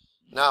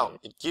 Now,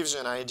 it gives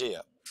you an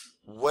idea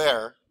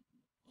where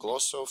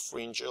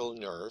glossopharyngeal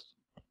nerve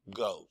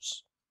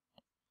goes.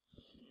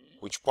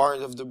 Which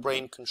part of the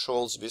brain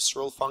controls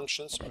visceral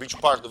functions? Which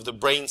part of the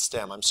brain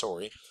stem,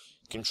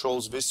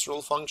 controls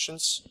visceral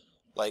functions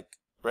like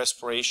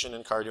respiration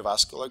and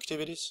cardiovascular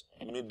activities?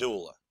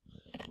 Medulla.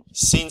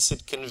 Since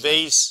it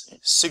conveys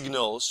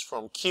signals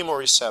from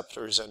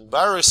chemoreceptors and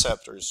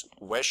baroreceptors,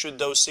 where should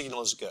those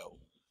signals go?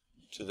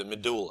 To the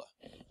medulla.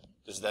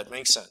 Does that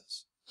make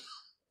sense?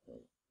 Does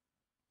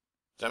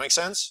that make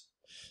sense?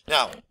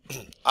 Now,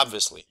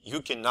 obviously,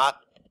 you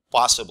cannot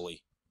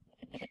possibly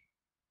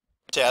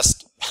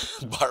test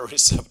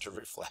baroreceptor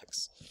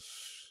reflex.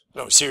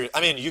 No, seriously.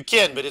 I mean, you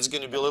can, but it's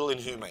going to be a little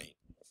inhumane.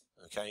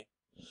 Okay?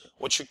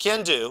 What you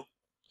can do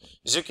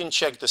is you can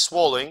check the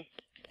swallowing.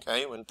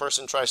 Okay, when a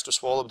person tries to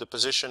swallow, the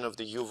position of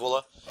the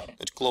uvula,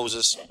 it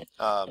closes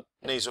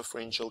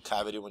nasopharyngeal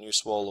cavity when you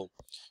swallow.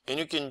 And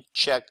you can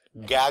check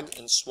gag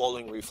and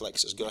swallowing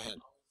reflexes. Go ahead.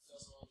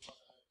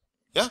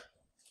 Yeah?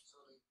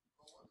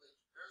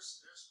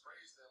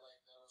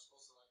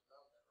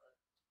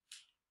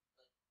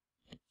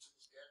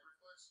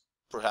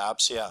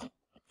 Perhaps, yeah.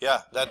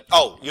 Yeah, that,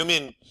 oh, you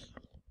mean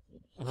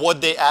what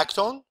they act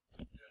on?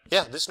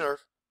 Yeah, this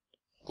nerve.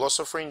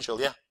 Glossopharyngeal,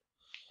 yeah.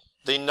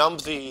 They numb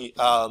the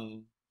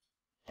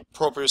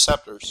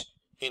proprioceptors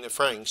in the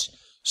pharynx,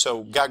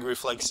 so gag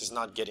reflex is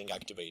not getting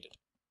activated.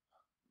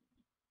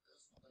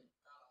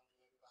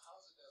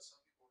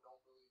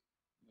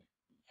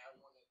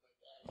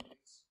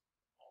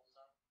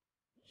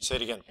 Say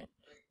it again.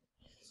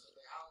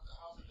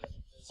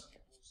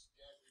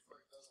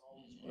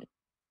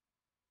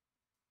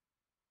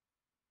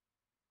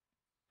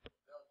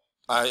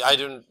 I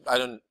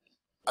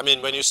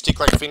mean, when you stick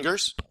like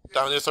fingers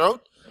down your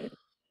throat,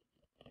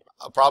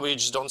 probably you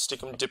just don't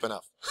stick them deep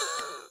enough.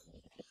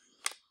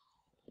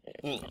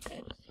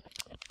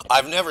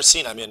 I've never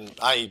seen,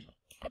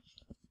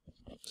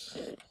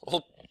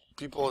 all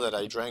people that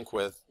I drank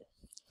with,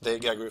 their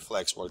gag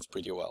reflex works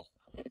pretty well.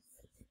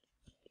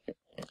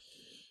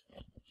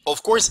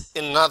 Of course,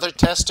 another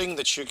testing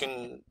that you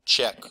can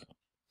check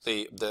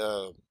the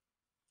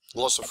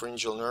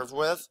glossopharyngeal nerve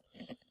with,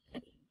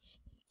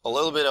 a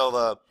little bit of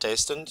a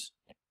tastant,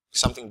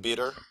 something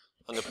bitter,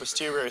 on the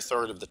posterior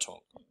third of the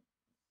tongue.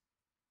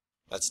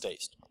 That's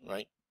taste,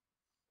 right?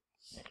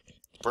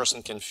 The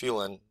person can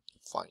feel and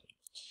fine.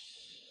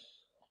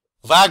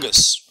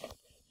 Vagus,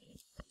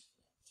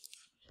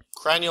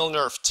 cranial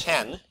nerve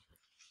 10.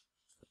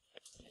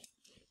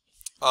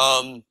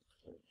 From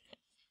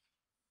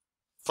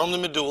the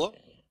medulla,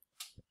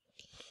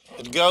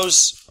 it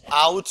goes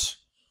out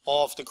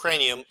of the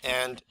cranium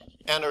and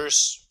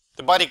enters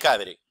the body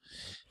cavity.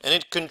 And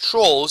it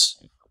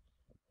controls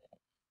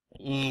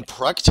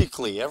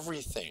practically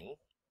everything,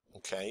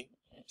 okay?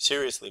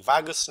 Seriously,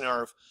 vagus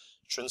nerve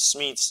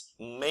transmits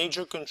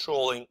major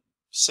controlling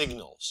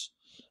signals,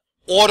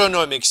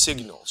 autonomic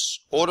signals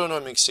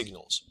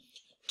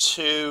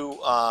to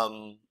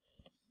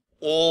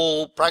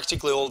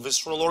practically all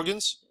visceral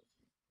organs,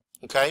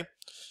 okay?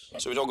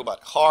 So we talk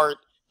about heart,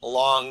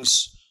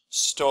 lungs,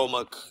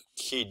 stomach,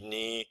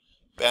 kidney,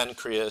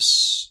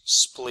 pancreas,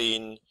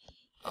 spleen,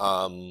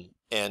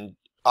 and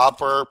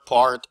upper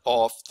part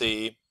of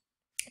the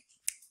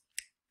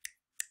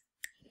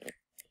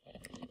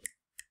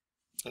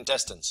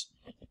intestines.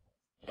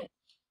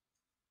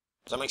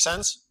 Does that make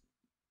sense?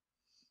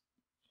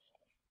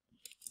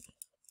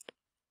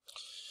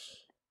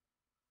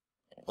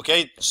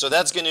 Okay, so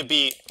that's going to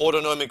be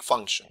autonomic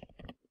function.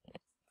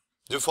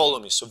 Do you follow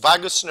me? So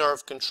vagus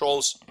nerve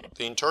controls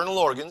the internal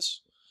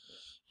organs.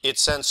 It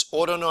sends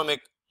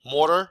autonomic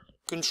motor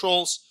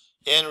controls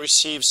and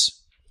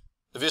receives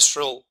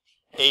visceral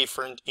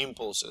afferent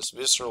impulses,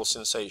 visceral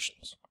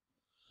sensations.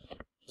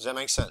 Does that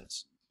make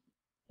sense?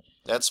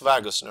 That's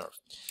vagus nerve.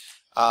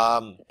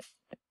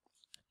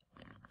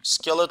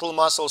 Skeletal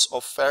muscles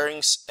of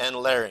pharynx and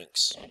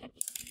larynx.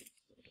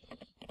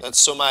 That's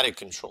somatic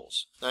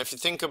controls. Now if you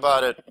think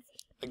about it,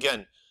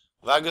 again,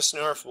 Vagus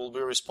nerve will be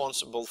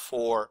responsible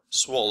for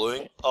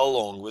swallowing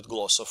along with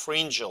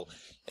glossopharyngeal,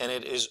 and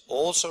it is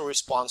also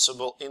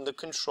responsible in the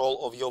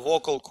control of your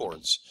vocal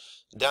cords.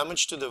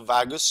 Damage to the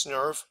vagus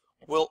nerve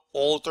will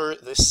alter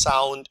the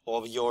sound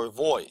of your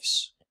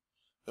voice.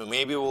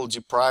 Maybe will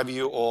deprive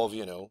you of,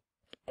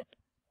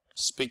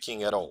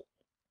 speaking at all.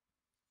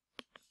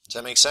 Does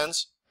that make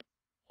sense?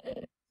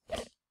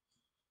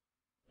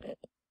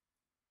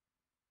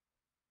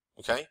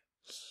 Okay.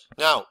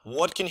 Now,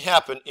 what can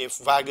happen if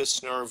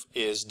vagus nerve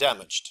is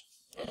damaged?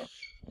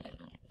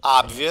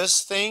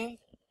 Obvious thing,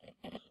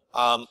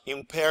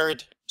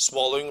 impaired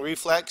swallowing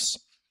reflex,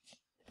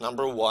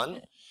 number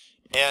one,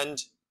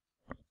 and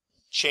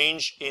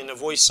change in the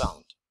voice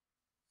sound.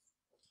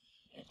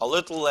 A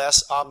little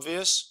less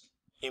obvious,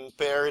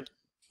 impaired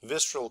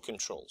visceral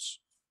controls.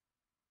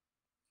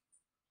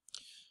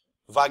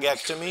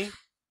 Vagectomy,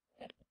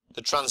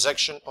 the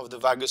transection of the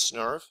vagus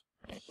nerve,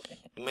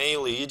 may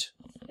lead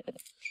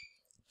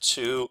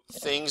to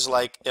things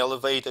like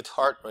elevated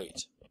heart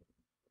rate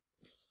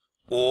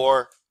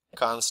or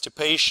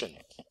constipation.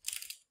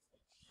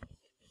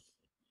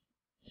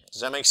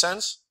 Does that make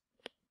sense?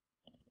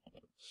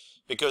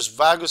 Because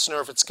vagus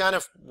nerve, it's kind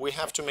of, we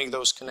have to make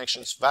those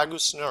connections.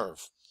 Vagus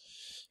nerve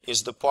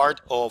is the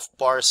part of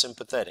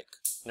parasympathetic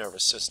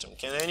nervous system.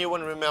 Can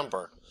anyone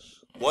remember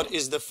what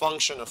is the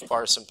function of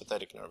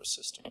parasympathetic nervous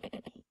system?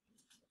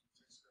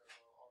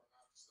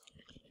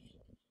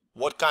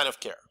 What kind of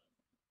care?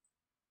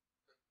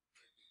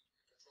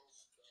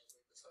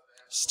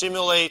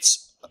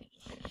 Stimulates,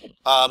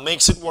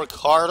 makes it work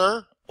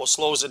harder or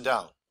slows it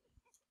down?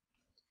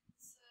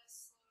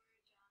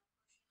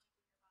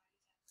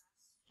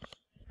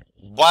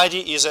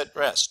 Body is at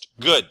rest.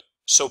 Good.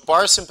 So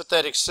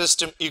parasympathetic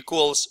system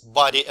equals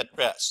body at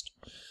rest.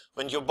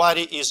 When your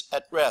body is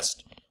at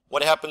rest,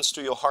 what happens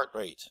to your heart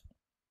rate?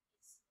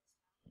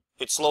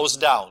 It slows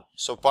down.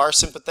 So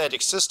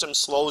parasympathetic system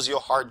slows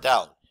your heart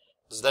down.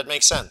 Does that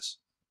make sense?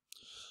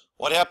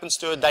 What happens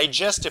to your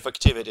digestive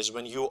activities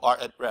when you are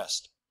at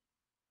rest?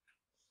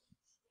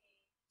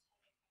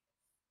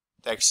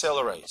 They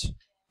accelerate.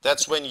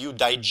 That's when you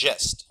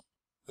digest.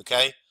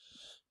 Okay?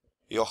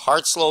 Your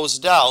heart slows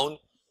down,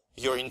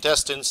 your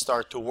intestines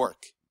start to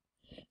work.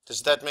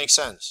 Does that make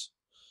sense?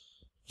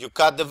 You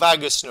cut the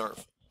vagus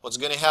nerve. What's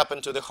going to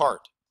happen to the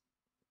heart?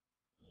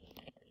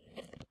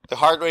 The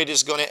heart rate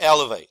is going to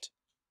elevate.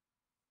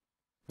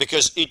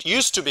 Because it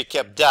used to be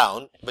kept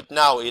down, but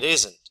now it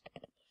isn't.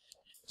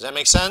 Does that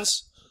make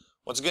sense?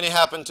 What's going to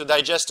happen to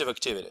digestive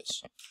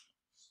activities?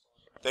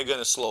 They're going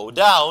to slow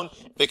down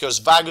because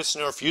vagus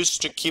nerve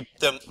used to keep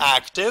them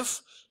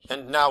active,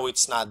 and now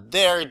it's not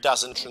there. It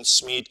doesn't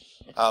transmit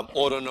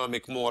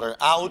autonomic motor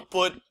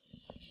output.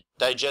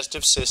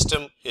 Digestive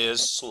system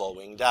is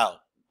slowing down,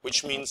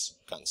 which means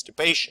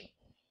constipation.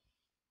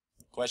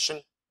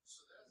 Question?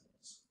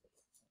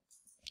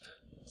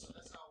 So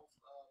that's how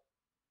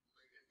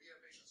if we have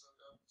patients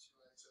hooked up to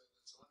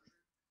telemetry.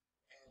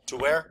 To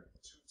where?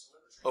 To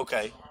telemetry.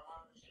 Okay. So our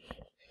monitors,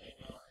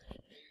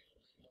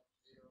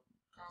 and they're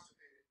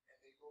constipated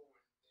and they go and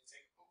they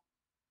take a poop.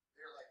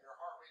 They're like their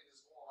heart rate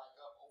is going like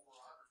up over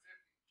 150,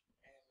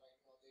 and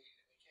they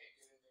can't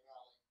get anything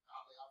out.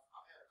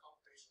 I've had a couple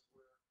patients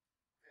where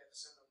we've had to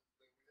send them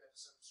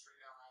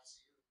straight down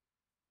ICU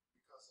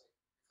because of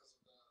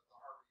the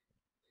heart rate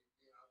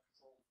being out of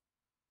control.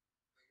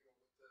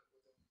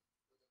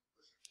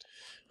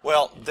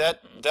 Well,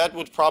 that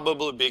would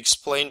probably be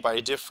explained by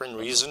a different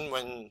reason.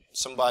 When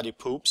somebody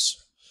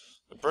poops,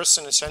 the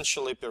person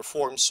essentially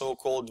performs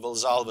so-called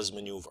Valsalva's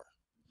maneuver.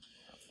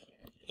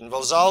 In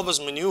Valsalva's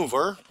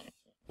maneuver,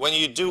 when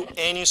you do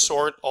any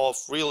sort of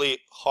really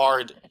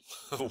hard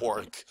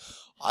work,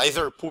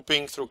 either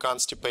pooping through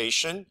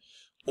constipation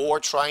or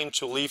trying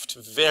to lift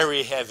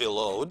very heavy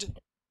load,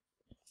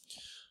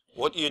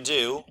 what you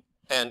do,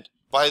 and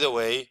by the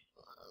way,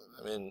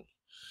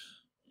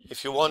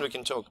 if you want, we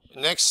can talk.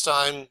 Next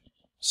time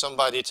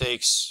somebody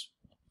takes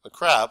a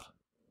crap,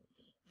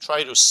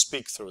 try to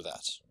speak through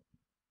that.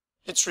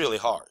 It's really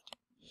hard.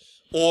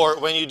 Or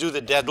when you do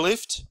the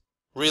deadlift,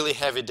 really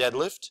heavy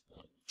deadlift,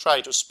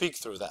 try to speak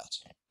through that.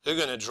 You're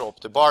going to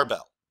drop the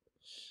barbell.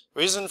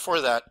 Reason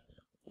for that,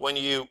 when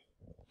you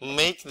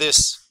make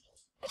this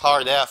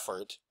hard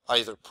effort,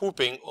 either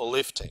pooping or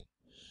lifting,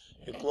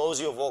 you close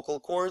your vocal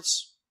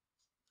cords,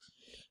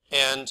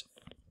 and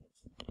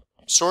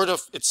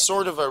it's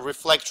sort of a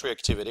reflectory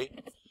activity.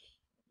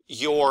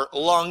 Your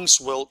lungs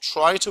will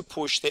try to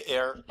push the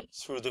air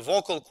through the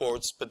vocal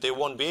cords, but they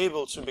won't be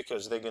able to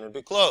because they're going to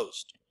be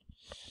closed.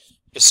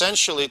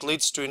 Essentially, it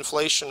leads to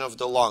inflation of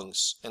the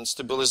lungs and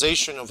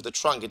stabilization of the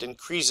trunk. It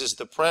increases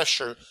the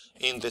pressure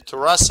in the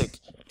thoracic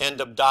and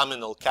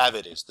abdominal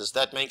cavities. Does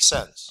that make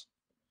sense?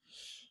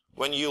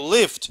 When you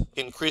lift,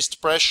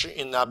 increased pressure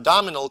in the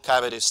abdominal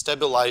cavity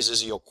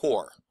stabilizes your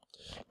core.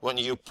 When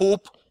you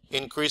poop,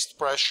 increased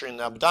pressure in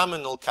the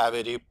abdominal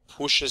cavity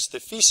pushes the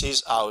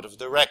feces out of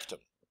the rectum.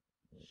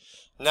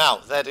 Now,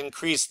 that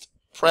increased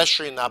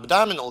pressure in the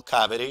abdominal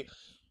cavity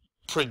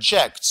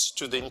projects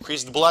to the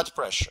increased blood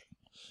pressure.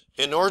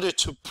 In order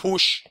to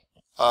push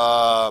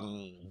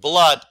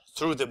blood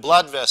through the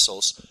blood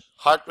vessels,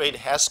 heart rate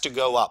has to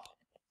go up.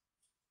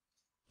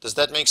 Does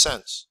that make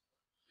sense?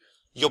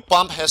 Your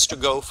pump has to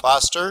go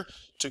faster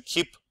to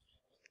keep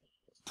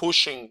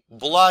pushing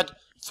blood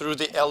through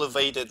the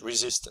elevated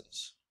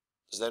resistance.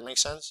 Does that make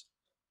sense?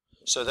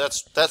 So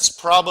that's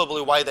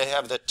probably why they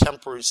have that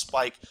temporary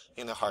spike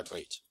in the heart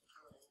rate.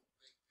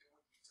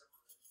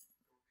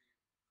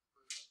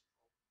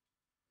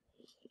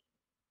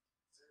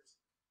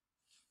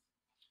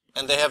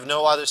 And they have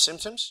no other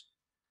symptoms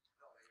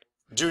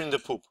during the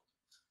poop.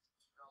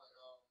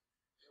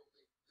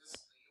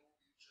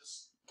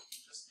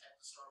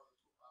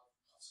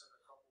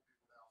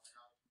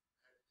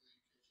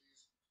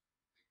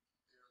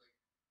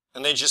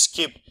 And they just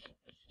keep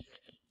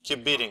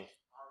beating.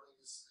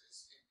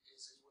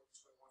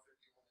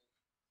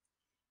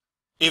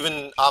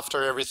 Even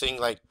after everything,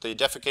 like the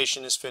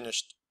defecation is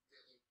finished.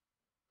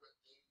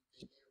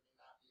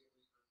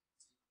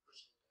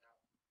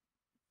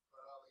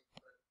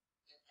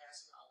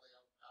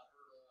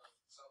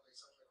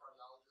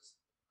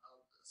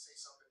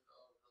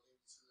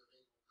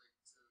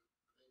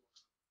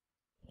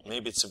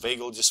 Maybe it's a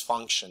vagal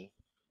dysfunction.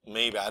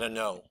 Maybe, I don't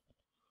know.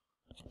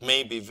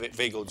 Maybe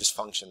vagal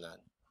dysfunction then.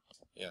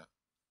 Yeah.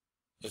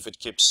 If it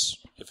keeps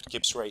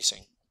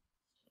racing.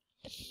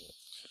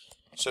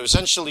 So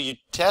essentially you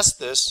test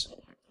this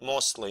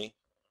mostly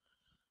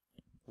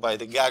by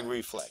the gag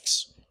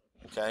reflex.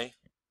 Okay?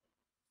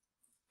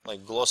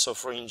 Like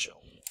glossopharyngeal.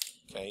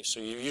 Okay, so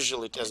you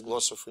usually test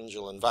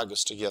glossopharyngeal and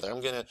vagus together. I'm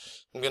gonna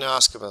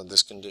ask about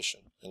this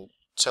condition and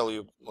tell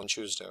you on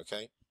Tuesday,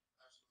 okay?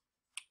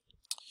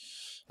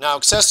 Now,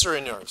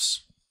 accessory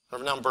nerves,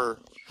 nerve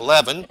number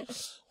 11.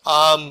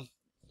 There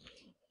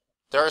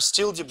are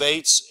still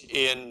debates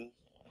in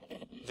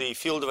the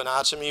field of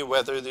anatomy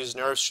whether these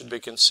nerves should be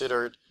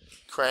considered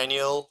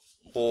cranial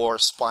or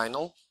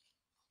spinal,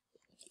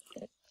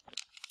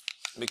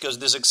 because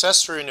these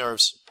accessory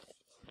nerves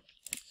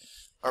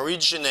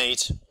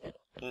originate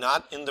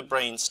not in the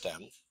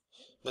brainstem,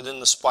 but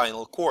in the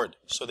spinal cord.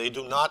 So they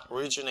do not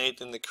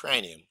originate in the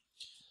cranium.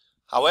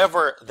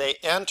 However, they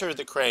enter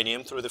the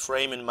cranium through the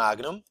foramen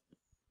magnum,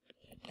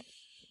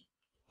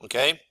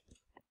 okay,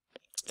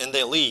 and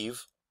they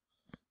leave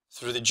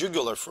through the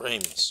jugular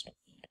foramens.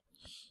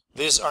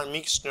 These are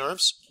mixed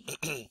nerves.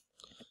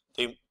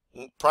 The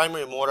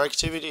primary motor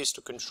activity is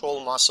to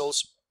control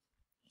muscles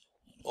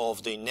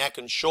of the neck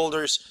and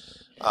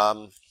shoulders,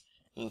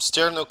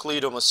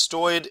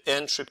 sternocleidomastoid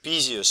and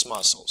trapezius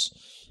muscles.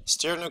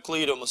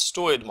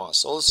 Sternocleidomastoid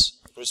muscles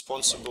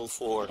responsible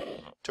for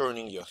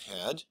turning your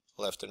head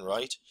left and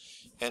right,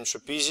 and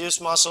trapezius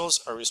muscles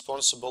are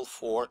responsible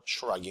for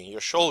shrugging your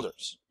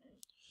shoulders.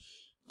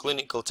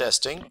 Clinical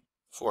testing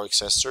for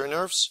accessory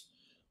nerves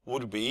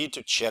would be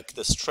to check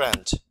the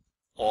strength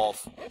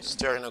of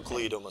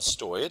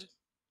sternocleidomastoid,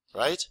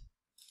 right?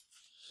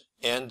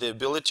 And the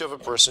ability of a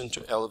person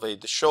to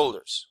elevate the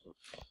shoulders.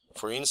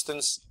 For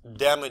instance,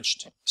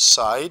 damaged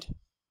side,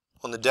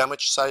 on the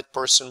damaged side,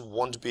 person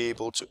won't be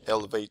able to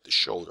elevate the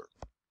shoulder.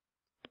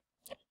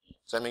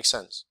 Does that make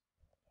sense?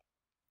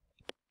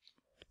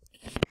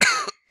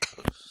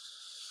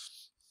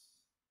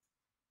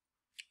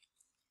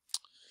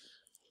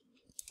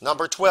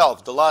 Number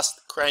 12, the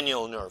last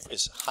cranial nerve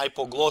is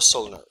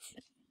hypoglossal nerve.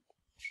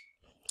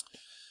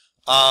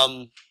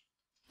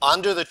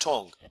 Under the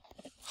tongue,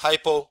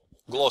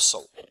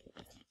 hypoglossal.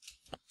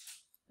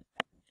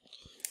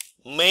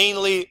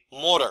 Mainly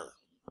motor.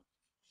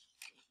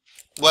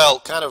 Well,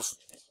 kind of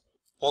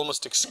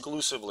almost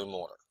exclusively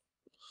motor.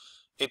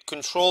 It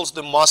controls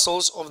the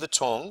muscles of the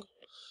tongue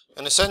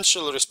and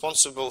essentially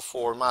responsible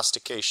for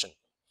mastication.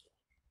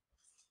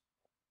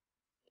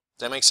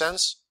 Does that make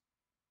sense?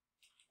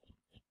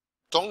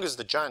 Tongue is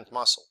the giant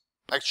muscle.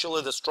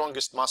 Actually the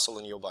strongest muscle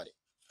in your body.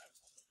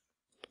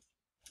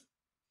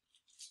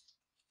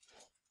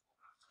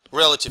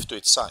 Relative to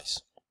its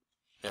size.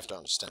 You have to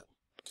understand.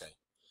 Okay.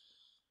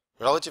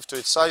 Relative to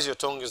its size, your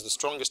tongue is the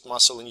strongest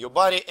muscle in your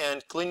body,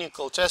 and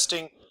clinical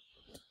testing,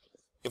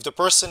 if the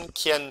person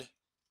can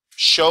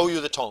show you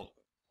the tongue,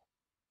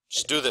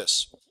 just do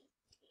this.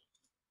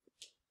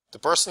 If the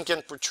person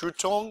can protrude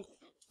tongue,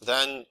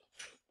 then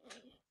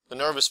the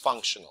nerve is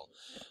functional.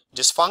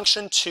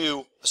 Dysfunction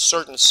to a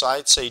certain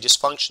side, say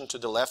dysfunction to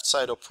the left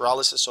side or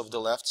paralysis of the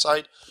left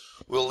side,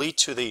 will lead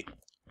to the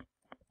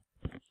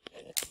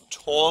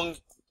tongue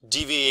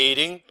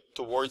deviating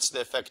towards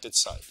the affected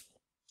side.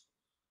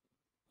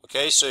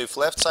 Okay, so if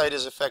left side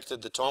is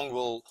affected, the tongue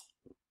will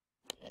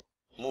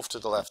move to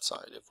the left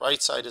side. If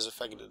right side is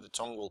affected, the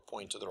tongue will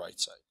point to the right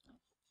side.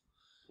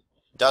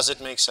 Does it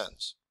make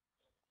sense?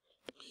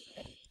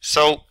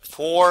 So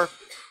for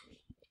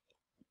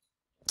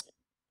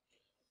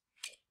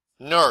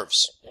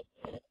nerves,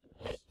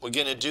 we're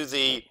going to do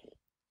I'm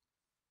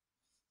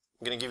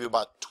going to give you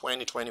about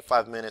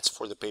 20-25 minutes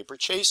for the paper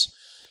chase.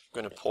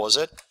 I'm going to pause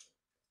it.